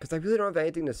 Because I really don't have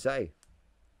anything to say.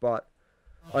 But...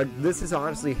 Like, this has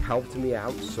honestly helped me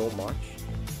out so much.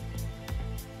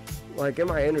 Like, in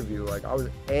my interview, like, I was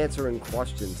answering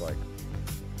questions, like...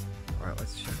 Alright,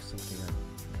 let's check something out.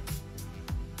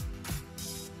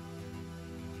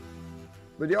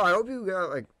 But, yo, I hope you got,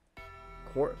 like...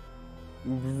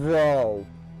 Bro!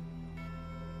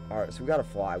 Alright, so we gotta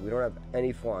fly. We don't have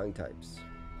any flying types.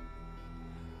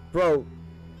 Bro!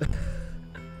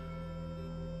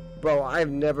 Bro, I have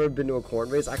never been to a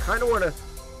corn race. I kinda wanna...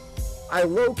 I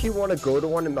low-key want to go to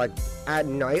one and, like, at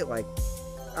night, like,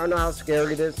 I don't know how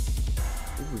scary it is.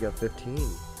 Ooh, we got 15.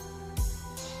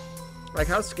 Like,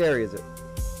 how scary is it?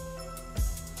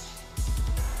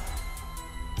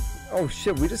 Oh,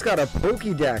 shit, we just got a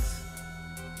Pokédex.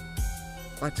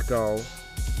 Let's go.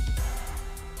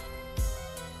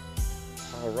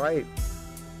 Alright.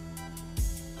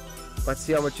 Let's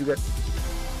see how much you get.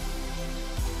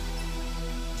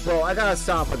 Bro, I gotta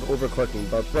stop, like, over-clicking,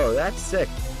 but, bro, that's sick.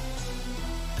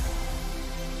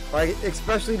 Like,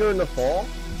 especially during the fall.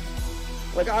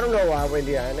 Like, I don't know how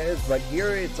Indiana is, but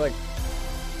here it's like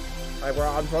where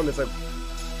I'm from, it's like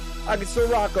I can still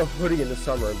rock a hoodie in the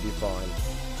summer and be fine.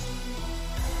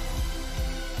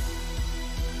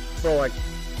 Bro, like,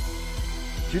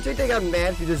 do you think they got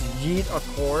mad if you just yeet a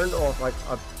corn off, like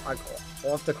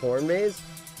off the corn maze?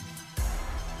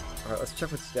 Alright, let's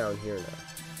check what's down here now.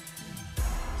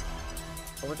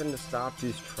 I want them to stop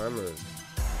these tremors.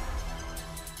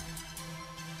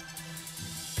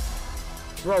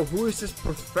 Bro, who is this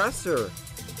professor?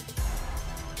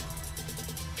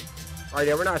 Alright,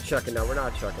 yeah, we're not checking that. We're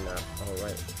not checking that.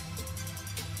 Alright.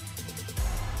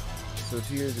 So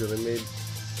 2 years ago, they made...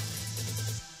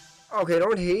 Okay,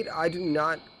 don't hate. I don't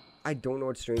know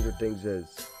what Stranger Things is.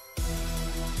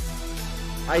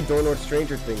 I don't know what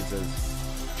Stranger Things is.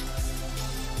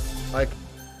 Like,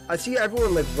 I see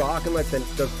everyone, like, rocking, like,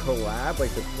 the collab,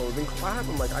 like, the clothing collab.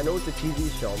 I'm like, I know it's a TV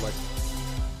show. I'm like...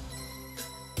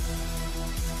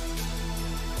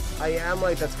 I am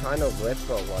like, that's kind of lit,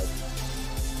 but like,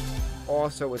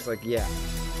 also it's like, yeah.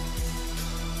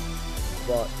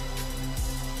 But,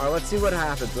 alright, let's see what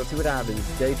happens. Let's see what happens.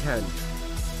 Day 10.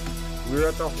 We're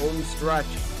at the home stretch.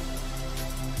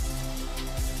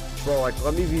 Bro, like,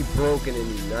 let me be broken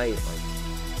and unite. Like,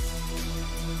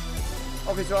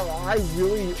 okay, so I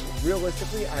really,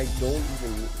 realistically, I don't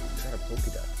even have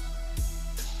Pokédex.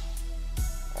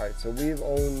 Alright, so we've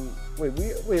owned, wait,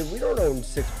 we don't own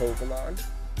 6 Pokemon.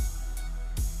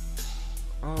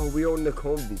 Oh, we own the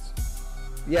Combies.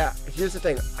 Yeah, here's the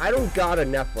thing. I don't got a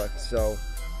Netflix, so...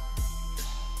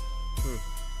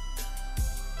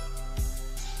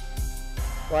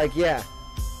 Like, yeah.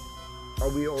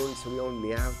 Oh, we own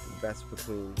Meowth,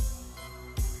 Vespa-Queen,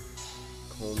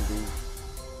 Combi.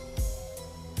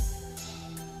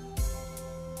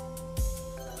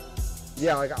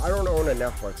 Yeah, like, I don't own a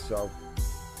Netflix, so...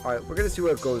 Alright, we're gonna see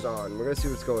what goes on. We're gonna see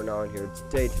what's going on here. It's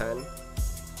day 10.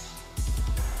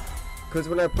 Because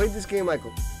when I played this game, like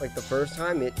the first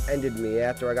time, it ended me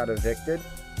after I got evicted.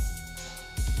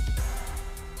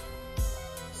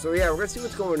 So yeah, we're gonna see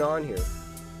what's going on here.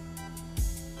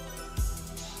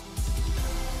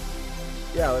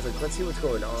 Yeah, let's see what's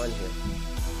going on here.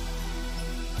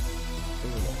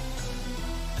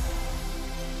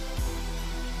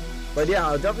 But yeah,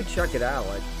 I'll definitely check it out.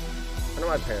 Like, I know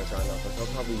my parents aren't Netflix, I'll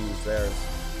probably use theirs.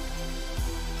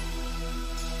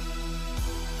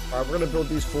 Alright, we're gonna build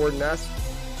these 4 nests.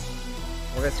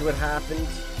 We're gonna see what happens.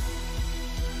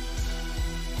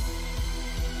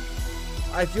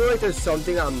 I feel like there's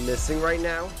something I'm missing right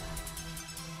now.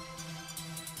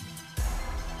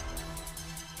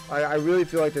 I really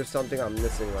feel like there's something I'm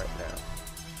missing right now.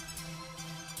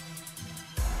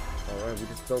 Alright, we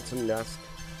just built some nests.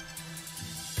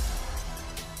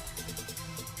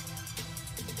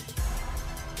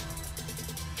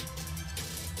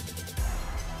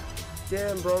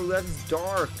 Damn, bro, that's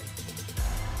dark.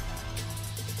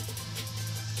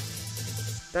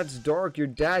 That's dark. Your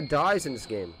dad dies in this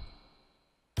game.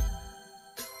 I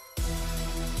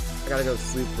gotta go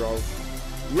sleep, bro.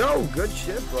 Yo, good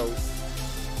shit, bro.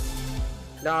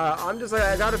 Nah, I'm just like,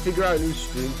 I gotta figure out a new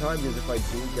stream time, because if I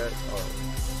do get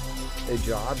a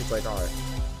job, it's like, alright.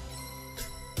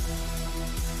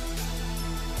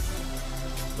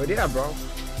 But yeah, bro.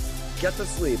 Get to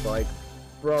sleep, like.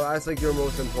 Bro, that's like your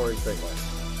most important thing,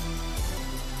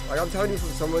 like I'm telling you from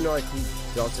someone like who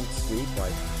doesn't sleep,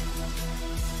 like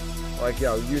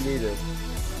yo, you need it.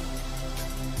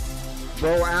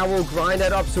 Bro, Owl, grind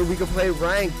that up so we can play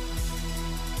ranked.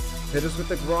 Hit us with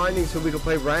the grinding so we can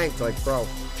play ranked, like bro.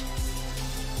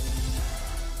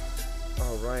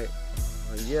 Alright.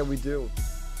 Yeah, we do.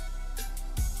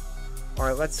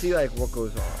 Alright, let's see like what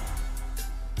goes on.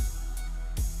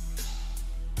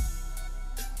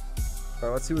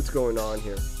 Alright, let's see what's going on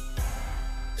here.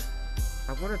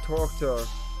 I want to talk to...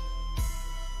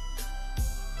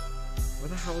 Where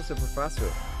the hell is the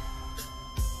professor?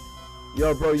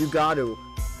 Yo, bro, you got to.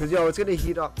 Because, yo, it's going to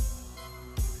heat up.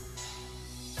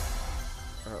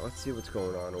 Alright, let's see what's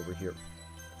going on over here.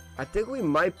 I think we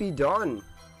might be done.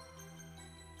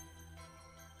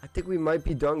 I think we might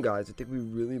be done, guys. I think we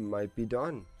really might be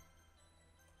done.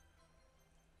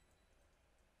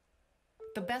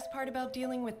 The best part about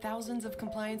dealing with thousands of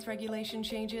compliance regulation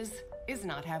changes is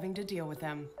not having to deal with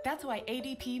them. That's why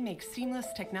ADP makes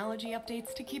seamless technology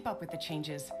updates to keep up with the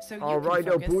changes, so you can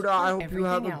focus Buddha, on I hope you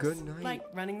have a good else, night. like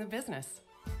running the business.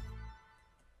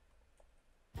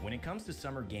 When it comes to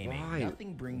summer gaming,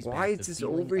 nothing brings Why back is the this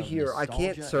feeling over of here? I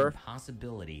can't nostalgia surf. and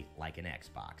possibility like an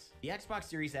Xbox. The Xbox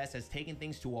Series S has taken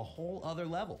things to a whole other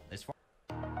level as far.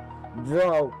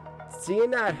 Bro,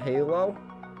 seeing that Halo.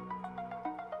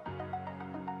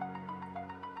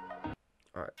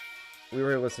 Alright, we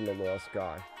were listening to Lost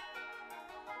Guy.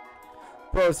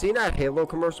 Bro, seeing that Halo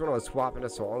commercial when I was swapping the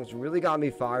songs really got me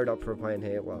fired up for playing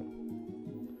Halo.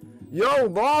 Yo,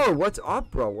 Laura, what's up,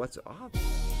 bro? What's up?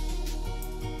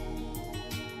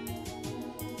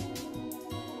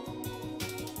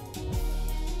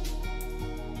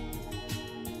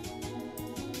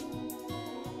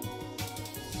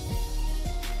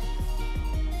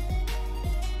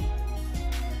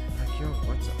 Yo,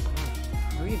 what's up?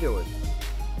 How are you doing?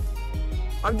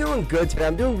 I'm doing good today.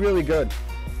 I'm doing really good.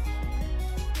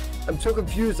 I'm so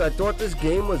confused. I thought this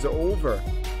game was over.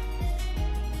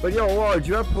 But yo, Laura, do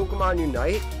you have Pokemon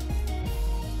Unite?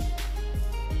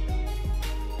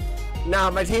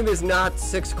 Nah, my team is not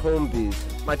 6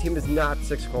 Combees. My team is not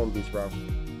 6 Combees, bro.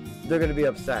 They're gonna be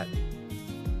upset.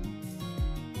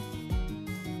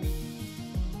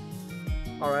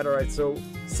 Alright, so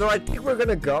I think we're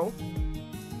gonna go.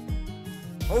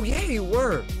 Oh yeah, you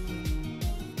were.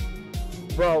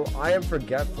 Bro, I am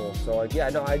forgetful. So like, yeah,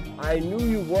 no, I knew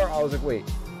you were. I was like, wait.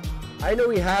 I know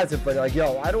he has it, but like,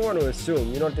 yo, I don't want to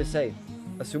assume. You know what they say?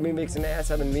 Assuming makes an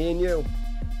ass out of me and you.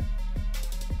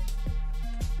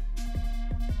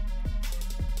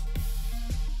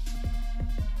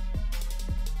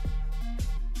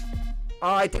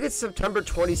 I think it's September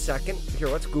 22nd. Here,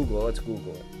 let's Google it.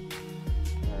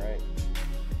 Alright.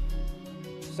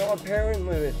 So apparently,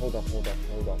 wait, hold up.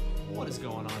 What is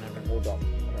going on, everyone? Hold up.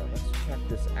 Alright, let's check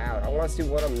this out. I want to see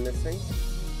what I'm missing.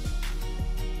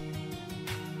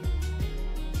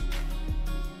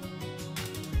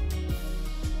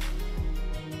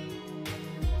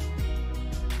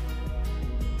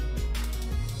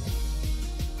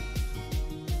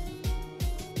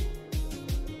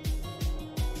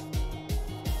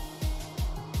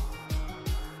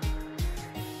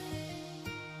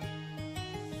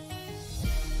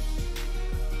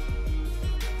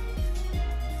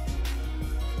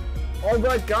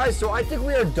 Alright guys, so I think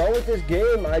we are done with this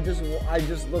game. I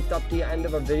just looked up the end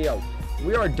of a video.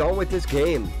 We are done with this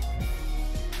game.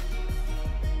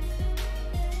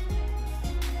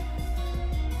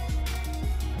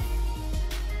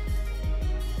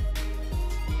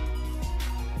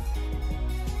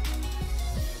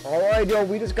 Alright, yo,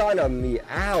 we just got a me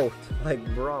out. Like,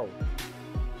 bro.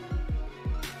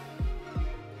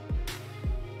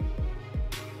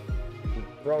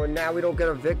 Bro, and now we don't get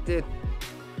evicted.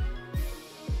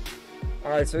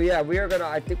 Alright, so yeah, we are gonna,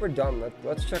 I think we're done.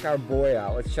 Let's check our boy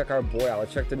out. Let's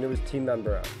check the newest team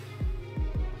member out.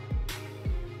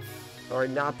 Alright,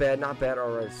 not bad.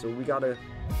 Alright, so we gotta...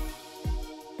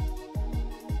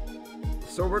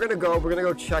 So we're gonna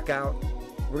go check out.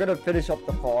 We're gonna finish up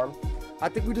the farm. I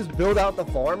think we just build out the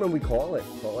farm and we call it.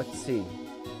 But let's see.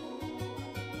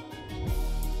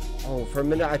 Oh, for a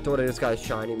minute I thought this guy's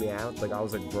shining me out. Like, I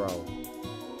was like, bro.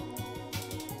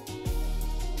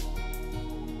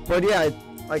 But yeah,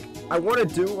 like, I want to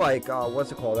do, like, what's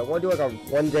it called? I want to do,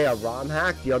 like, one day a ROM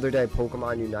hack, the other day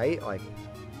Pokemon Unite, like...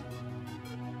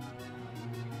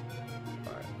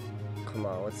 Alright, come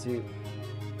on, let's see.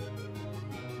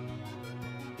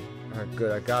 Alright,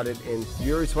 good, I got it in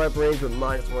Fury Swipe range with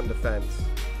 -1 defense.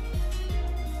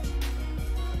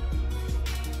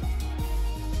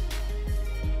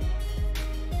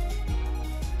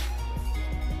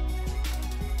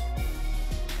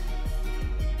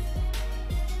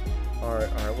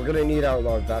 Alright, we're gonna need our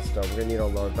Larvesta. We're gonna need our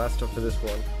Larvesta for this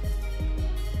one.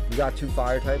 We got 2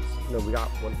 fire types. No, we got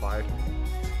 1 fire type.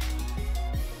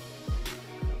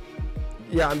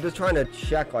 Yeah, I'm just trying to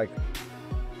check, like...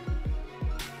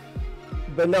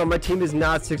 But no, my team is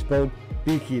not 6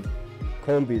 beekeer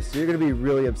Combees, so you're gonna be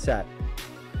really upset.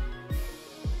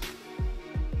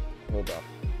 Hold up.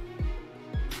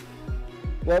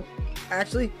 Well,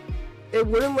 actually, it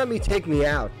wouldn't let me take me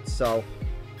out, so...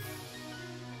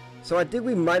 So I think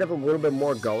we might have a little bit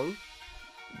more going.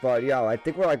 But yeah, I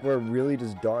think we're really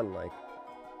just done. Like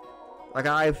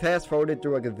I fast forwarded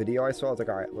through like a video I saw. I was like,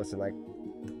 alright, listen, like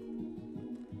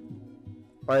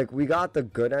we got the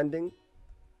good ending.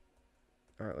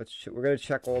 Alright, we're gonna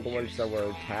check all the ones that were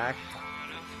attacked.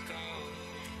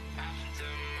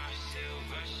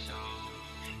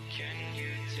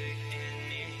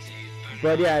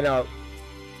 But yeah, no.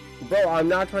 Bro, I'm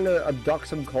not trying to abduct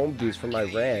some Combees from my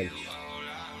ranch.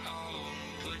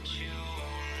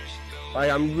 Like,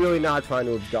 I'm really not trying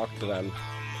to abduct them.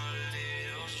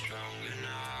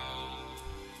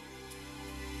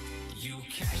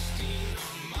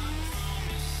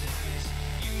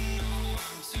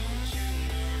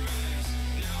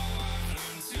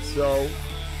 So,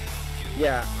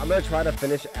 yeah, I'm gonna try to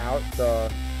finish out the...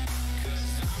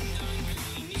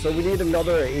 So we need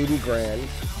another 80 grand.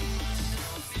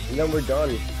 And then we're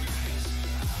done.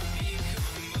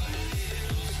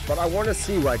 But I want to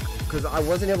see, like, because I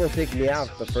wasn't able to take me out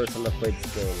the first time I played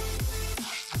this game.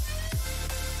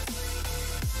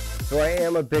 So I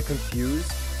am a bit confused.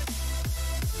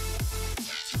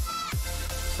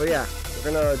 So yeah,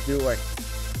 we're gonna do like...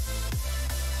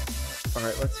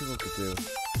 Alright, let's see what we can do.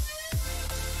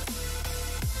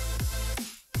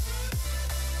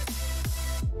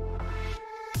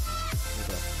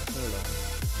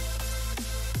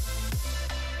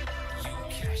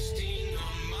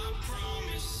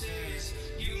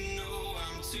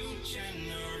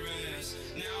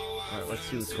 Alright, let's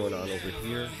see what's going on over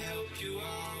here.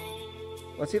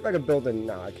 Let's see if I can build a...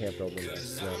 Nah, I can't build a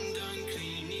nest. No. Alright,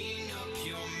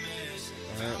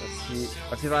 let's see.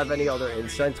 Let's see if I have any other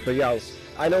incense. But yo,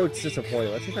 I know it's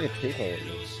disappointing. Let's see if I can take one with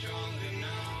me.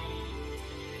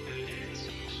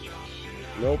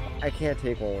 Nope, I can't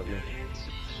take one with me.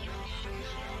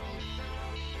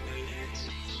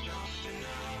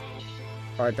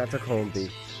 Alright, that's a cone bee.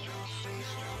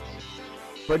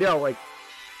 But yo, like...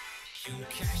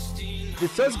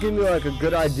 This does give me like a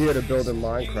good idea to build in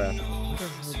Minecraft. Where the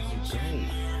hell is he going?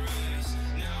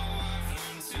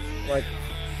 Like,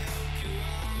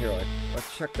 here, like,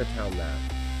 let's check the town map.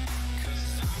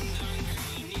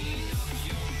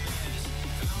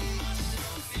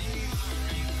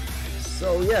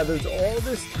 So yeah, there's all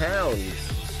this towns.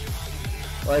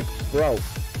 Like, bro.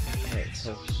 Alright,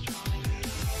 so.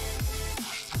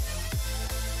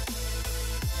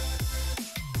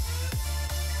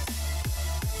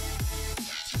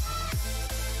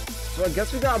 So I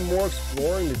guess we got more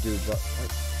exploring to do, but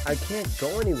like, I can't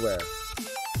go anywhere.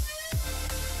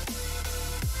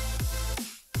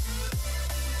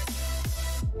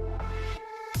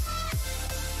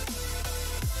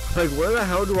 Like, where the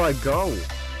hell do I go?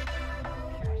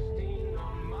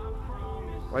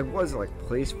 Like, what is it, like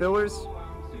place fillers?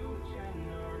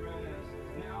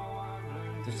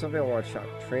 There's something I want to shop.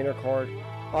 Trainer card.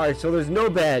 Alright, so there's no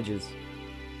badges.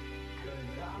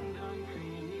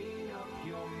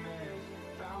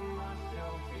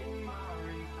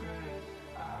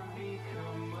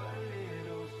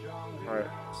 Alright,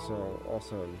 so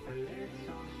awesome.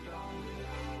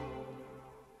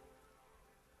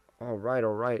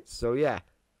 Alright. So yeah.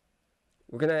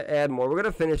 We're gonna add more. We're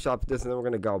gonna finish up this and then we're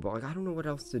gonna go. But like, I don't know what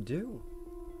else to do.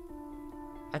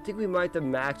 I think we might have to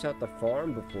max out the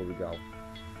farm before we go.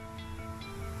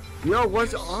 Yo,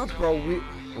 what's up, bro?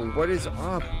 What is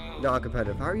up?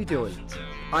 Non-competitive. How are you doing?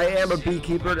 I am a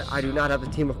beekeeper. I do not have a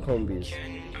team of comb bees.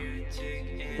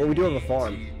 But we do have a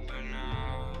farm.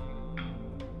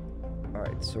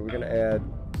 Alright, so we're gonna add...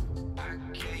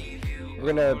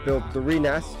 We're gonna build 3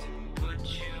 nests.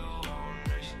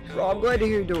 Bro, I'm glad to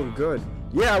hear you're doing good.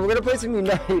 Yeah, we're gonna play some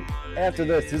Unite after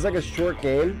this. This is like a short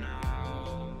game.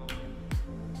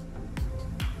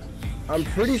 I'm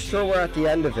pretty sure we're at the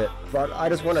end of it, but I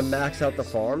just want to max out the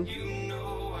farm.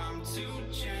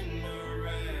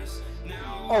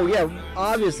 Oh yeah,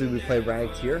 obviously we play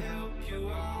ranked here.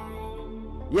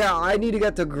 Yeah, I need to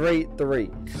get to grade 3,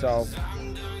 so...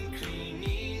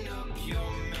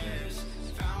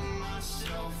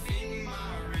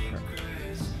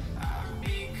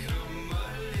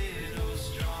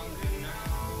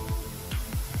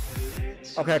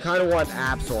 Okay, I kind of want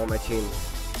Absol on my team.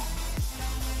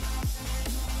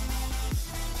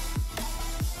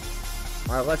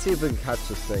 Alright, let's see if we can catch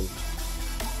this thing.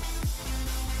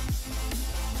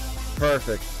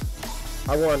 Perfect.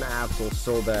 I want Absol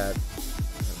so bad.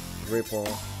 Great ball.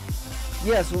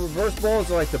 Yeah, so reverse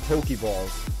balls are like the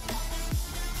Pokeballs.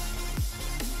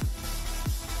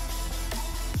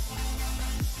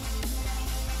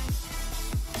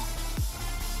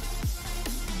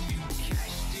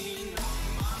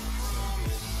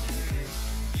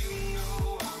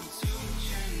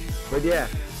 But yeah,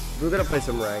 we're gonna play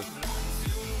some rank.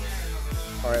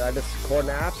 Alright, I just scored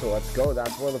an Absol. Let's go.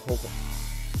 That's one of the Pokemon.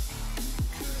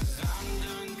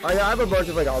 I have a bunch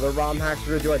of like other ROM hacks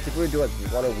we're gonna do. I think we're gonna do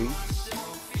like 1 a week.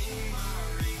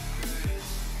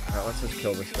 Alright, let's just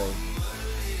kill this thing.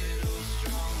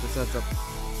 This sets up.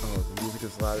 Oh, the music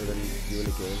is louder than you in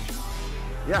the game.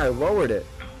 Yeah, I lowered it.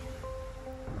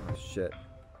 Oh shit.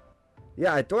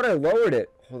 Yeah, I thought I lowered it.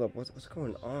 Hold up, what's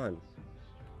going on?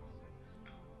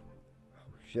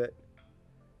 Shit.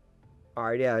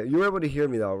 Alright, yeah, you were able to hear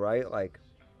me though, right? Like,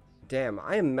 damn,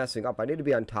 I am messing up. I need to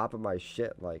be on top of my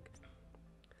shit. Like,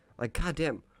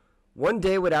 goddamn. One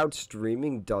day without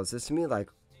streaming does this to me. Like,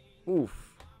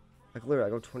 oof. Like, literally, I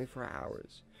go 24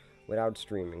 hours without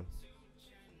streaming.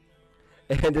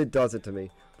 And it does it to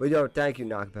me. But, yo, thank you,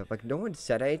 Knockpep. Like, no one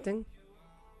said anything.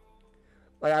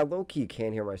 Like, I low-key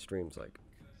can't hear my streams, like.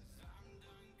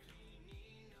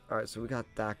 Alright, so we got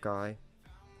that guy.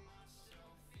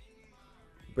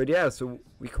 But yeah, so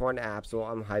we caught an app, so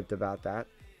I'm hyped about that.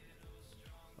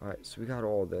 Alright, so we got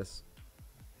all this.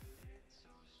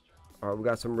 Alright, we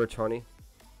got some rich honey.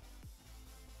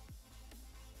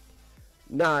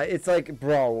 Nah, it's like,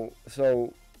 bro,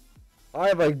 so I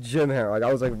have like gym hair. Like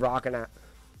I was like rocking at.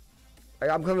 Like,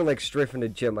 I'm coming like straight from the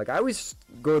gym. Like I always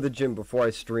go to the gym before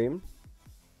I stream.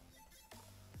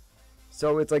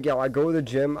 So it's like, yo, I go to the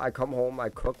gym, I come home, I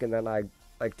cook, and then I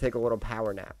like take a little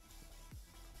power nap.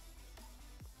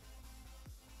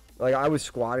 Like I was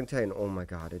squatting today, and oh my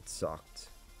god, it sucked.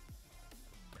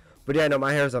 But yeah, no,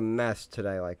 my hair's a mess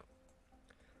today. Like,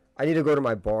 I need to go to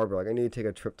my barber. Like, I need to take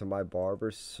a trip to my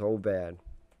barber so bad.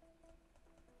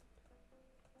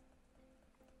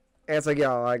 And it's like,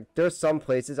 yeah, like, there's some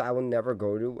places I will never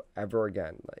go to ever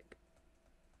again.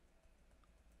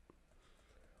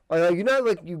 Like you know,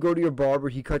 like, you go to your barber,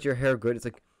 he cuts your hair good. It's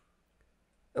like,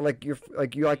 and like, you're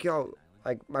like, yo,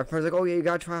 like, my friend's like, oh yeah, you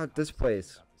gotta try out this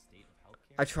place.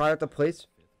 I tried out the place.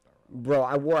 Bro,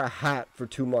 I wore a hat for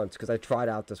 2 months because I tried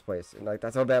out this place. And, like,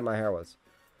 that's how bad my hair was.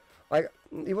 Like,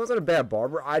 he wasn't a bad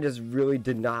barber. I just really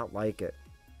did not like it.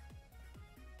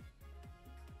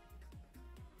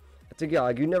 It's like, yeah,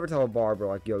 like, you never tell a barber,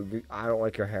 like, yo, I don't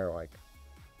like your hair, like.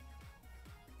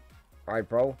 Alright,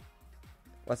 bro.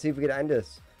 Let's see if we can end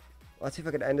this. Let's see if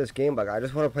I can end this game. Like, I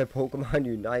just want to play Pokemon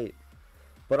Unite.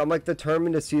 But I'm, like,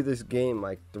 determined to see this game,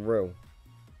 like, through.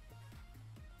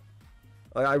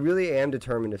 Like, I really am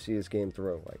determined to see this game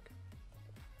through. Like,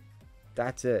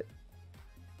 that's it.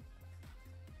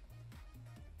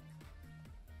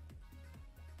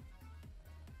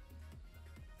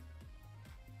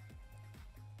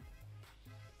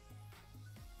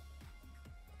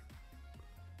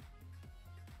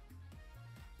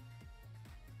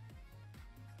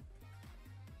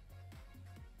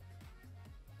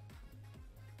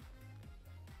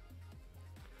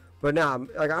 But now,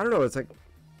 like, I don't know. It's like,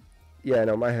 yeah,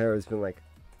 no, my hair has been like,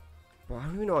 well, I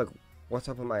don't even know, like, what's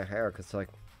up with my hair, because, like,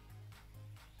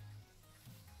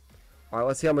 alright,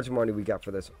 let's see how much money we got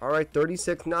for this. Alright,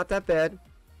 36, not that bad.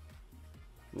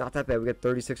 Not that bad, we got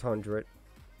 3,600.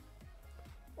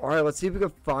 Alright, let's see if we can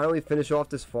finally finish off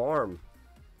this farm.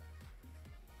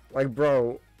 Like,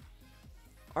 bro,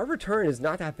 our return is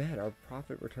not that bad. Our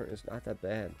profit return is not that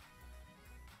bad.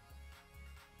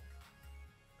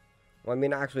 Well, I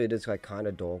mean, actually, it is, like, kind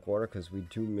of dog water, because we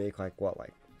do make, like, what,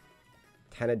 like,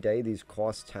 10 a day? These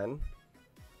cost 10.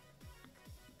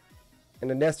 And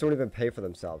the nests don't even pay for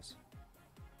themselves.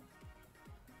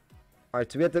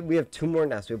 Alright, so we have 2 more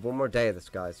nests. We have 1 more day of this,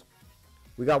 guys.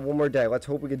 We got 1 more day. Let's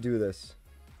hope we can do this.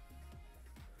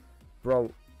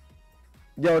 Bro.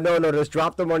 Yo, no, just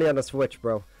drop the money on the Switch,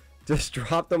 bro. Just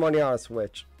drop the money on a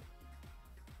Switch.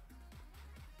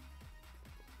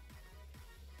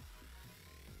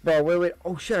 Bro, wait.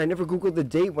 Oh, shit, I never Googled the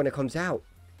date when it comes out.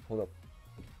 Hold up.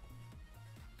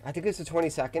 I think it's the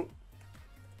 22nd.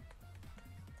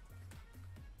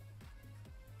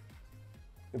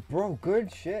 Bro,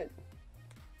 good shit.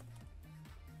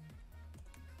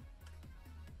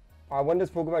 When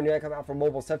does Pokemon Unite come out for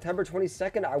mobile? September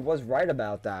 22nd? I was right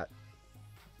about that.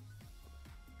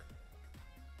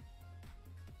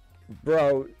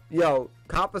 Bro, yo,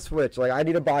 cop a Switch. Like, I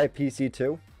need to buy a PC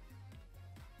too.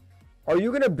 Are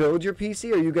you gonna build your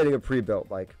PC or are you getting a pre-built?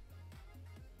 Like,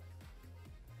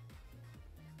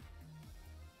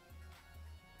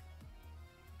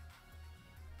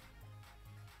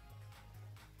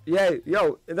 yeah,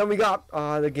 yo, and then we got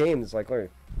the games. Like, look.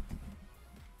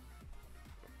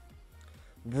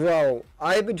 Bro,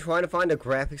 I've been trying to find a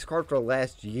graphics card for the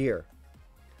last year.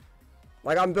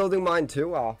 Like, I'm building mine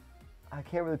too. I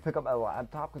can't really pick up my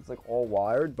laptop because it's like all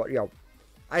wired, but yo,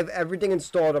 I have everything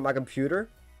installed on my computer.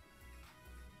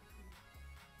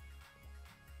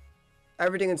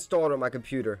 Everything installed on my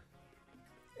computer.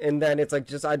 And then it's like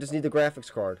I just need the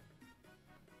graphics card.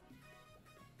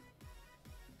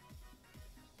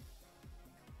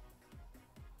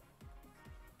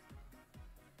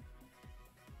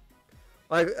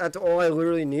 Like, that's all I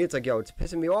literally need. It's like, yo, it's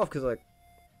pissing me off because,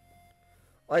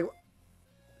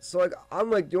 so, like, I'm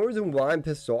like, the only reason why I'm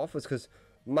pissed off was because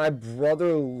my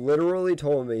brother literally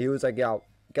told me, he was like, yo,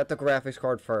 get the graphics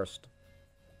card first.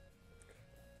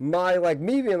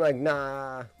 Me being like,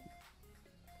 nah,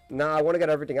 I want to get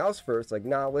everything else first. Like,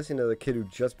 nah, listening to the kid who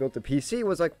just built the PC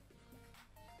was like,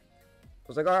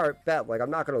 alright, bet. Like,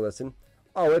 I'm not going to listen.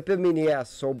 Oh, it bit me in the ass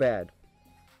so bad.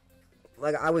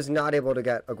 Like, I was not able to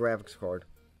get a graphics card.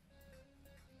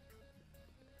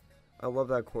 I love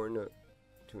that corner.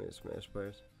 Too many Smash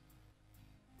players.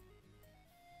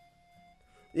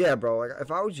 Yeah, bro. Like,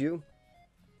 if I was you,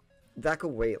 that could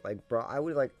wait. Like, bro, I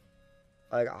would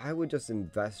I would just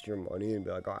invest your money and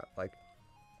be like, alright, like,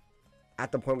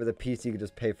 at the point where the PC could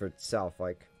just pay for itself,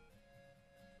 like.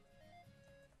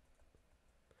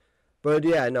 But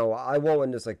yeah, no, I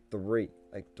want just like 3.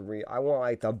 Like 3. I want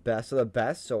like the best of the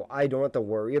best, so I don't have to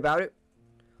worry about it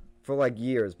for like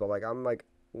years. But like I'm like,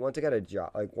 once I get a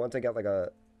job, like once I get like a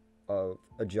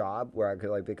job where I could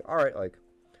like be, all right, like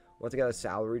once I get a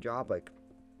salary job, like,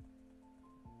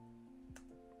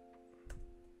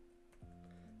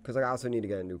 because like, I also need to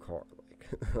get a new car.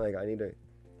 Like, like I need to.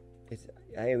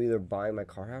 I am either buying my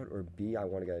car out or B, I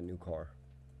want to get a new car.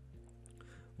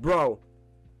 Bro.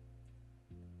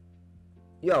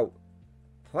 Yo,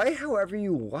 play however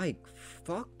you like.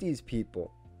 Fuck these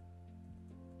people.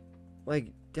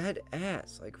 Like, dead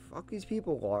ass. Like, fuck these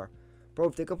people are. Bro,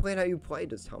 if they complain how you play,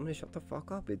 just tell them to shut the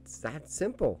fuck up. It's that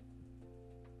simple.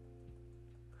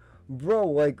 Bro,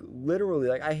 like, literally,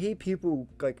 like, I hate people,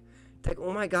 like,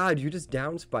 oh my god, you just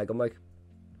down spike. I'm like,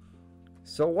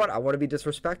 so what? I want to be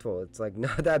disrespectful. It's, like,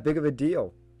 not that big of a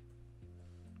deal.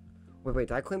 Wait,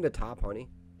 did I claim the top, honey?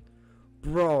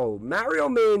 Bro, Mario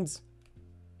mains...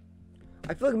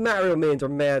 I feel like Mario mains are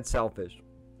mad selfish.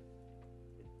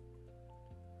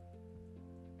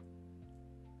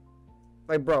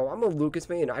 Like, bro, I'm a Lucas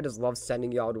main and I just love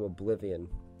sending y'all to oblivion.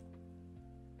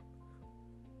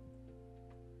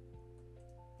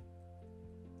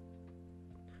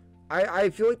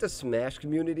 I feel like the Smash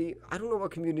community, I don't know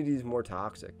what community is more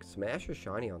toxic. Smash or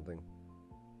Shiny Hunting?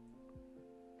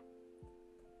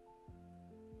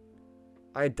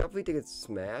 I definitely think it's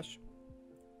Smash.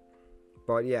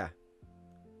 But yeah.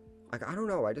 Like, I don't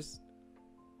know,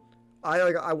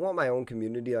 I want my own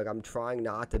community. Like, I'm trying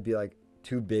not to be, like,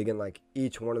 too big in, like,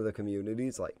 each one of the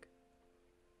communities. Like,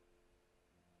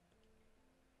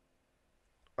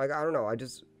 I don't know,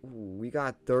 we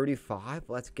got 35?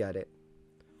 Let's get it.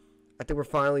 I think we're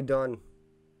finally done.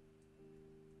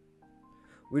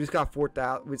 We just got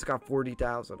 4,000, we just got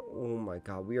 40,000. Oh my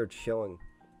god, we are chilling.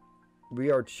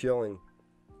 We are chilling.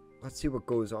 Let's see what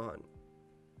goes on.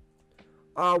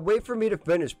 Wait for me to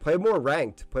finish. Play more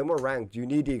ranked. Play more ranked. You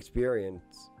need the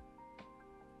experience.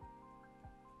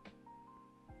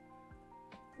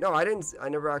 No, I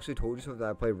never actually told you so that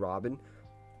I played Robin.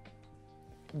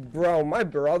 Bro, my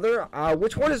brother,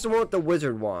 which one is the one with the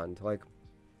wizard wand? Like,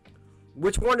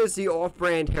 which one is the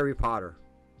off-brand Harry Potter?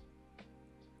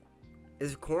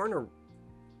 Is it Corn or...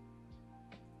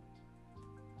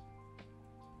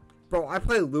 Bro, I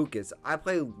play Lucas. I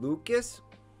play Lucas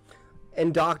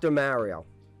and Dr. Mario.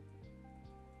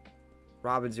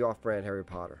 Robin's the off-brand Harry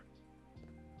Potter.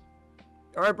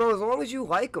 Alright, bro, as long as you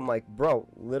like him, like, bro,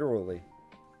 literally.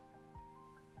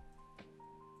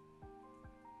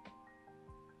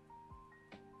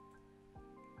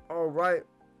 Alright.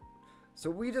 So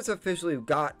we just officially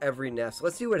got every nest.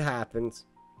 Let's see what happens.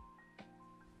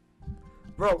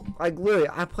 Bro, like, literally,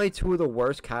 I play 2 of the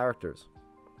worst characters.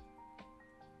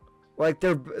 Like,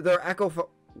 they're Echo...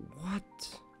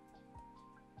 What?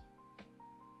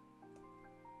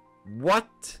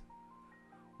 What?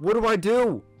 What do I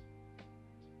do?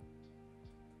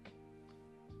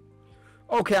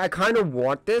 Okay, I kind of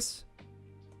want this.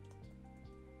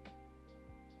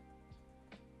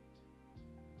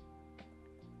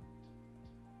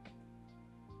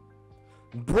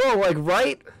 Bro, like,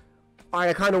 right? Alright,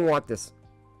 I kind of want this.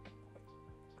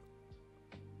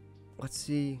 Let's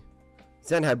see.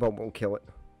 Zen Headbutt won't kill it.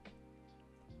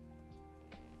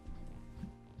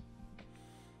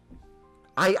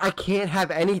 I can't have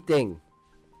anything.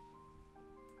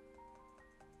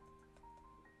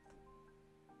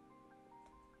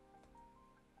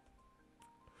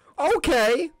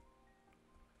 Okay.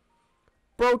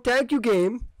 Bro, thank you,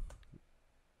 game.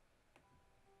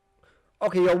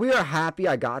 Okay, yo, we are happy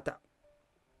I got that.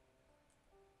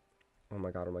 Oh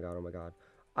my god, oh my god, oh my god.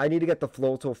 I need to get the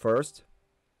Floatzel first.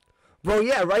 Bro,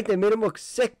 yeah, right? They made him look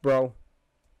sick, bro.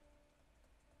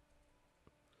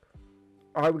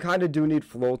 Alright, we kind of do need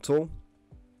Floatzel.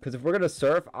 Because if we're going to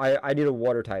surf, I need a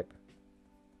water type.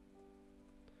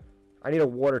 I need a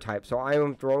water type. So I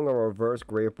am throwing a reverse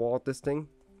Great Ball at this thing.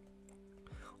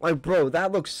 Like, bro,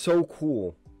 that looks so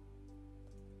cool.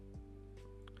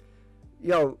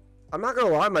 Yo, I'm not going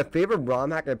to lie. My favorite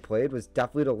ROM hack I played was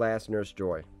definitely the last Nurse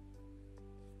Joy.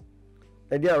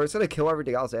 And yeah, we're just going to kill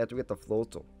everything else after we get the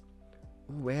Floatzel.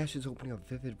 Ooh, Ash is opening up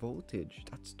Vivid Voltage.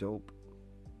 That's dope.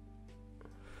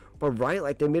 But right,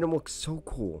 like, they made him look so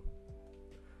cool.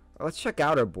 Let's check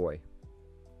out our boy.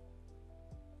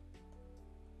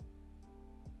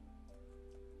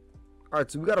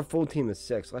 Alright, so we got a full team of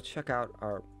 6. Let's check out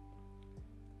our...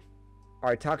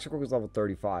 Alright, Toxic Rogue is level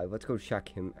 35. Let's go check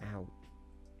him out.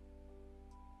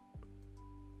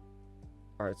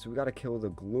 Alright, so we gotta kill the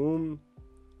Gloom,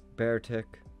 Beartick.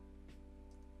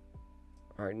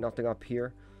 Alright, nothing up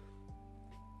here.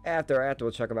 After we'll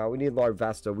check them out. We need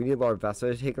Larvesta. We need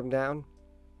Larvesta to take him down.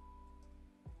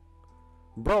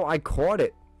 Bro, I caught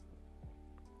it.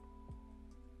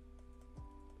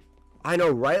 I know,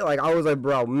 right? Like, I was like,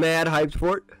 bro, mad hyped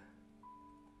for it.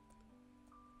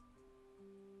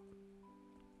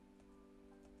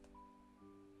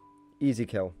 Easy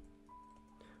kill.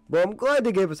 Bro, I'm glad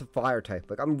they gave us a fire type.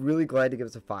 Like, I'm really glad they gave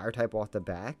us a fire type off the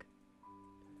back.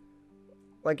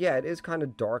 Like, yeah, it is kind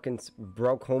of dark and...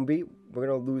 Bro, Combi, we're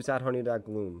going to lose that honey to that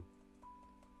gloom.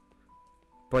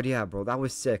 But yeah, bro, that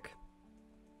was sick.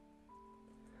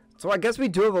 So I guess we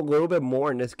do have a little bit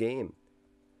more in this game.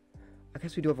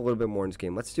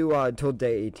 Let's do until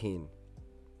day 18.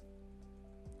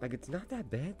 Like, it's not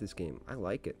that bad, this game. I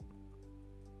like it.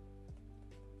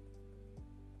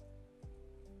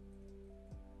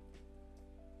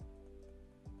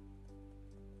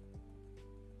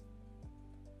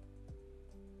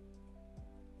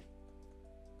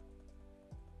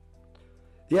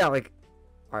 Yeah, like,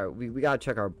 alright, we gotta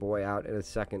check our boy out in a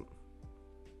second.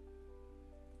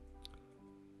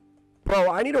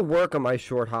 Bro, I need to work on my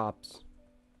short hops.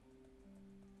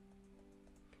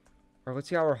 Alright, let's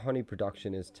see how our honey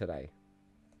production is today.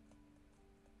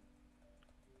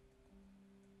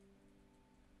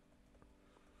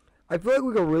 I feel like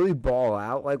we could really ball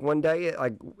out, like, one day,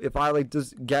 like, if I, like,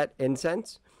 just get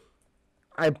incense,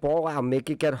 I ball out, make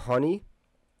it get honey,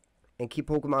 and keep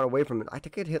Pokemon away from it. I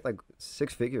think I'd hit, like,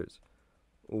 6 figures.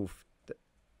 Oof.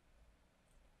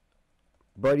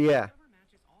 But, yeah.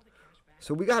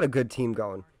 So, we got a good team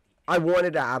going. I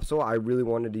wanted Absol. I really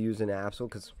wanted to use an Absol,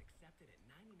 because...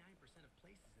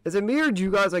 Is it me, or do you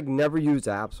guys, like, never use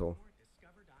Absol?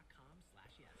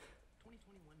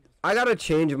 I gotta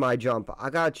change my jump.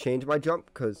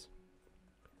 Because...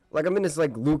 Like, I'm in this,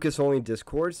 like, Lucas-only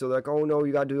Discord, so, like, oh, no,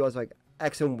 you gotta do, like,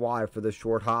 X and Y for the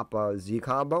short hop Z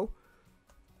combo.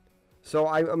 So,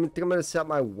 I think I'm gonna set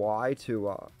my Y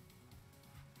to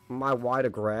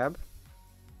grab.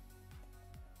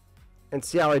 And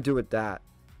see how I do with that.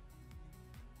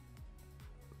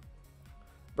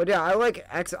 But yeah, I like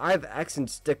X. I have X and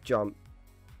stick jump.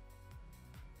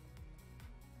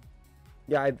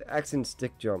 Yeah, I have X and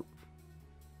stick jump.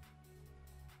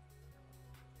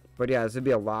 But yeah, this would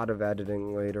be a lot of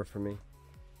editing later for me.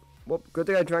 Well, good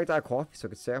thing I drank that coffee so I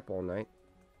could stay up all night.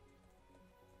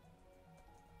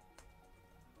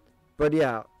 But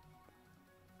yeah,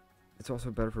 it's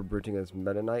also better for bridging against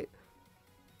Meta Knight.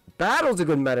 Battle's a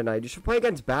good Meta Knight. You should play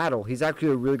against Battle. He's actually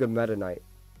a really good Meta Knight.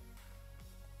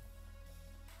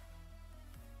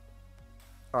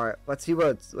 All right, let's see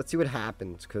what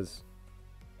happens. Cause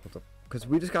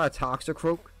we just got a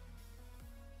Toxicroak.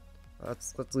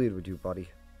 Let's lead with you, buddy.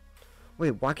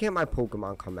 Wait, why can't my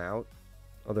Pokemon come out?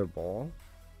 Other ball.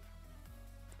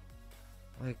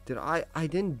 Like, I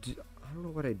don't know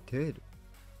what I did.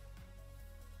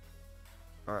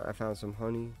 All right, I found some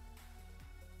honey.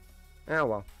 Oh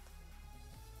well.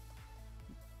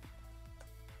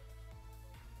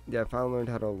 Yeah, I finally learned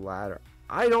how to ladder.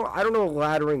 I don't know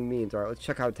what laddering means. Alright, let's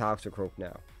check out Toxicroak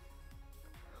now.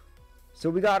 So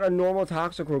we got a normal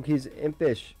Toxicroak. He's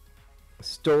impish.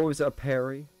 Stoves a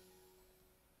parry.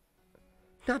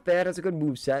 Not bad. That's a good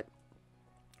moveset.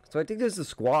 So I think this is a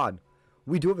squad.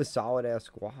 We do have a solid ass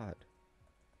squad.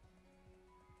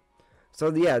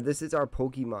 So yeah, this is our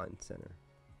Pokemon Center.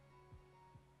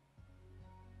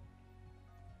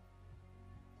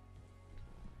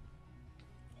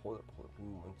 Hold up, give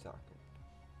me 1 second.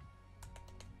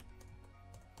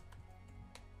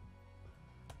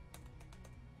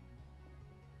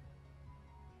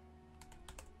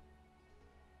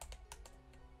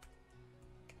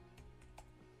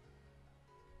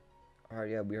 Alright,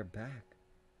 yeah, we are back.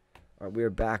 Alright, we are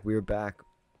back.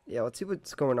 Yeah, let's see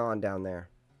what's going on down there.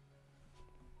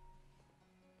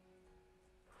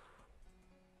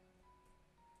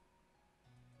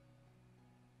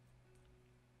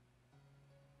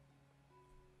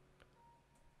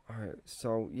 Alright,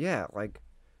 so, yeah, like...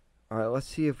 Alright, let's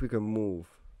see if we can move.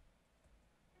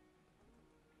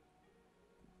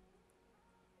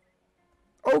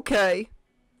 Okay!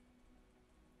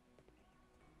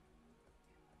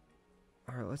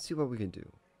 Alright, let's see what we can do.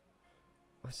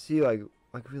 Let's see, like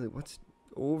really, what's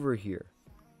over here?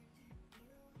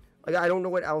 Like, I don't know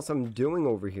what else I'm doing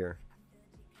over here.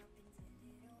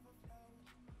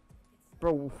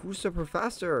 Bro, who's the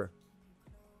professor?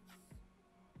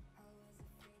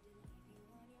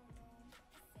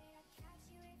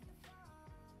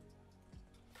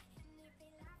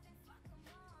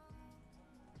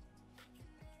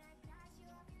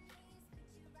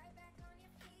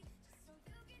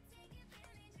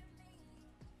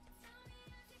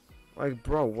 Like,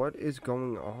 bro, what is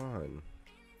going on?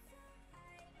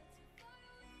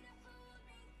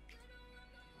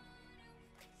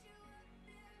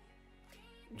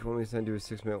 Do you want me to send you a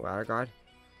 6-minute ladder guide?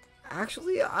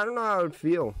 Actually, I don't know how it would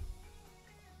feel.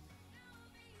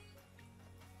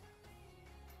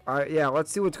 Alright, yeah,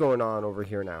 let's see what's going on over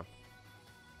here now.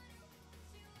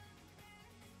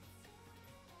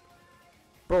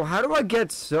 Bro, how do I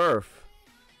get surf?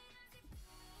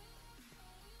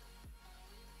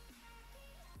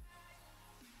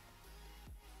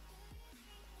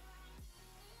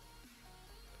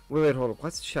 Wait, hold up.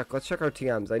 Let's check our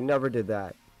TMs. I never did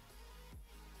that.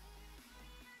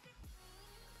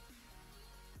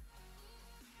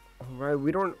 Alright,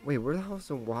 we don't... Wait, where the hell is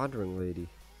the wandering lady?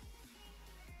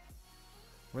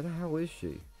 Where the hell is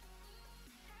she?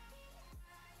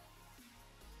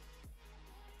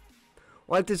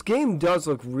 Like, this game does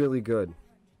look really good.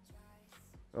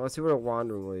 Now, let's see where the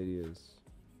wandering lady is.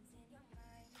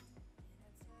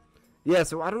 Yeah,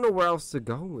 so I don't know where else to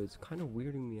go. It's kind of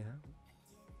weirding me out.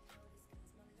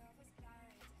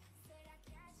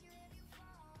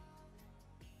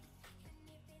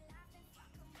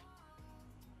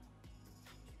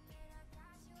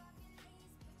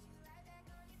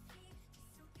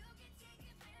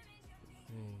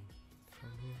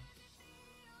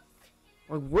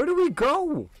 Like, where do we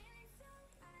go?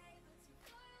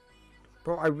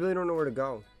 Bro, I really don't know where to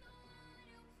go.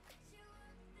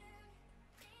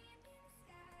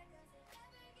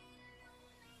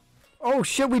 Oh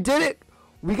shit, we did it!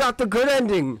 We got the good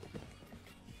ending!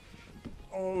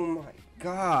 Oh my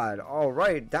god.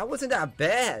 Alright, that wasn't that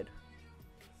bad.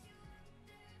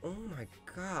 Oh my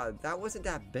god, that wasn't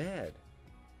that bad.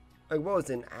 Like, what was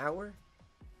it, an hour?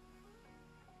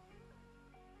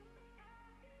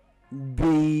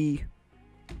 B.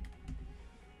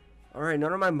 Alright,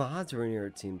 none of my mods are in here,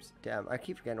 it seems. Damn, I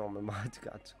keep forgetting all my mods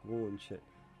got school and shit.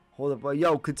 Hold up,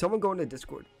 yo, could someone go into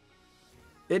Discord?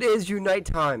 It is Unite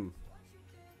time.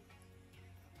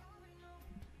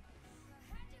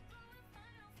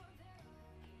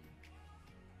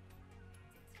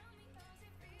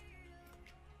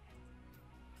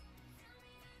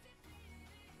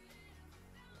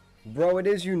 Bro, it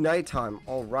is Unite time.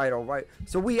 Alright, alright.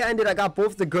 So we ended. I got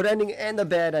both the good ending and the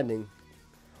bad ending.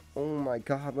 Oh my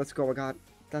god, let's go.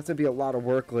 That's gonna be a lot of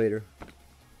work later.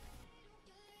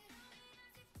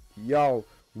 Yo,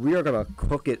 we are gonna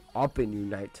cook it up in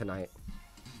Unite tonight.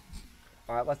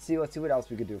 Alright, let's see what else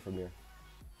we could do from here.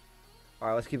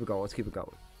 Alright, let's keep it going.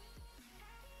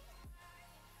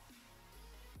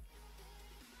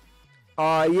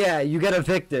 Yeah, you get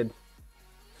evicted.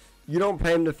 You don't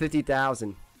pay him the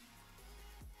 50,000.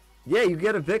 Yeah, you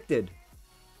get evicted.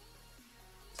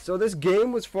 So this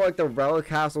game was for like the Relic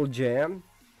Castle Jam.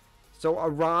 So a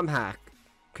ROM hack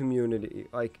community.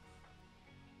 Like.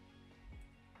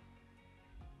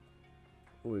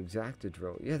 Ooh, Exacta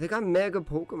Drill. Yeah, they got mega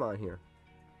Pokemon here.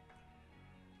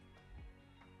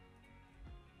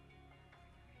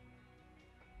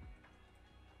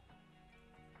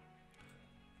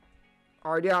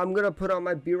 Alright, yeah, I'm gonna put on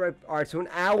my be right. Alright, so an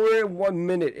hour and 1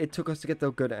 minute it took us to get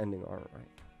the good ending. Alright.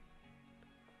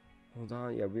 Hold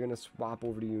on, yeah, we're gonna swap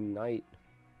over to Unite.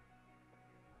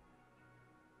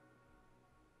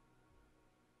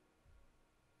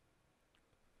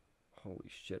 Holy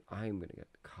shit, I am gonna get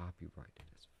copyrighted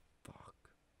as fuck.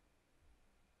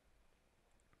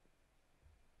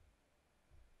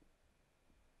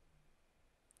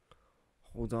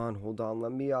 Hold on,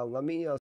 let me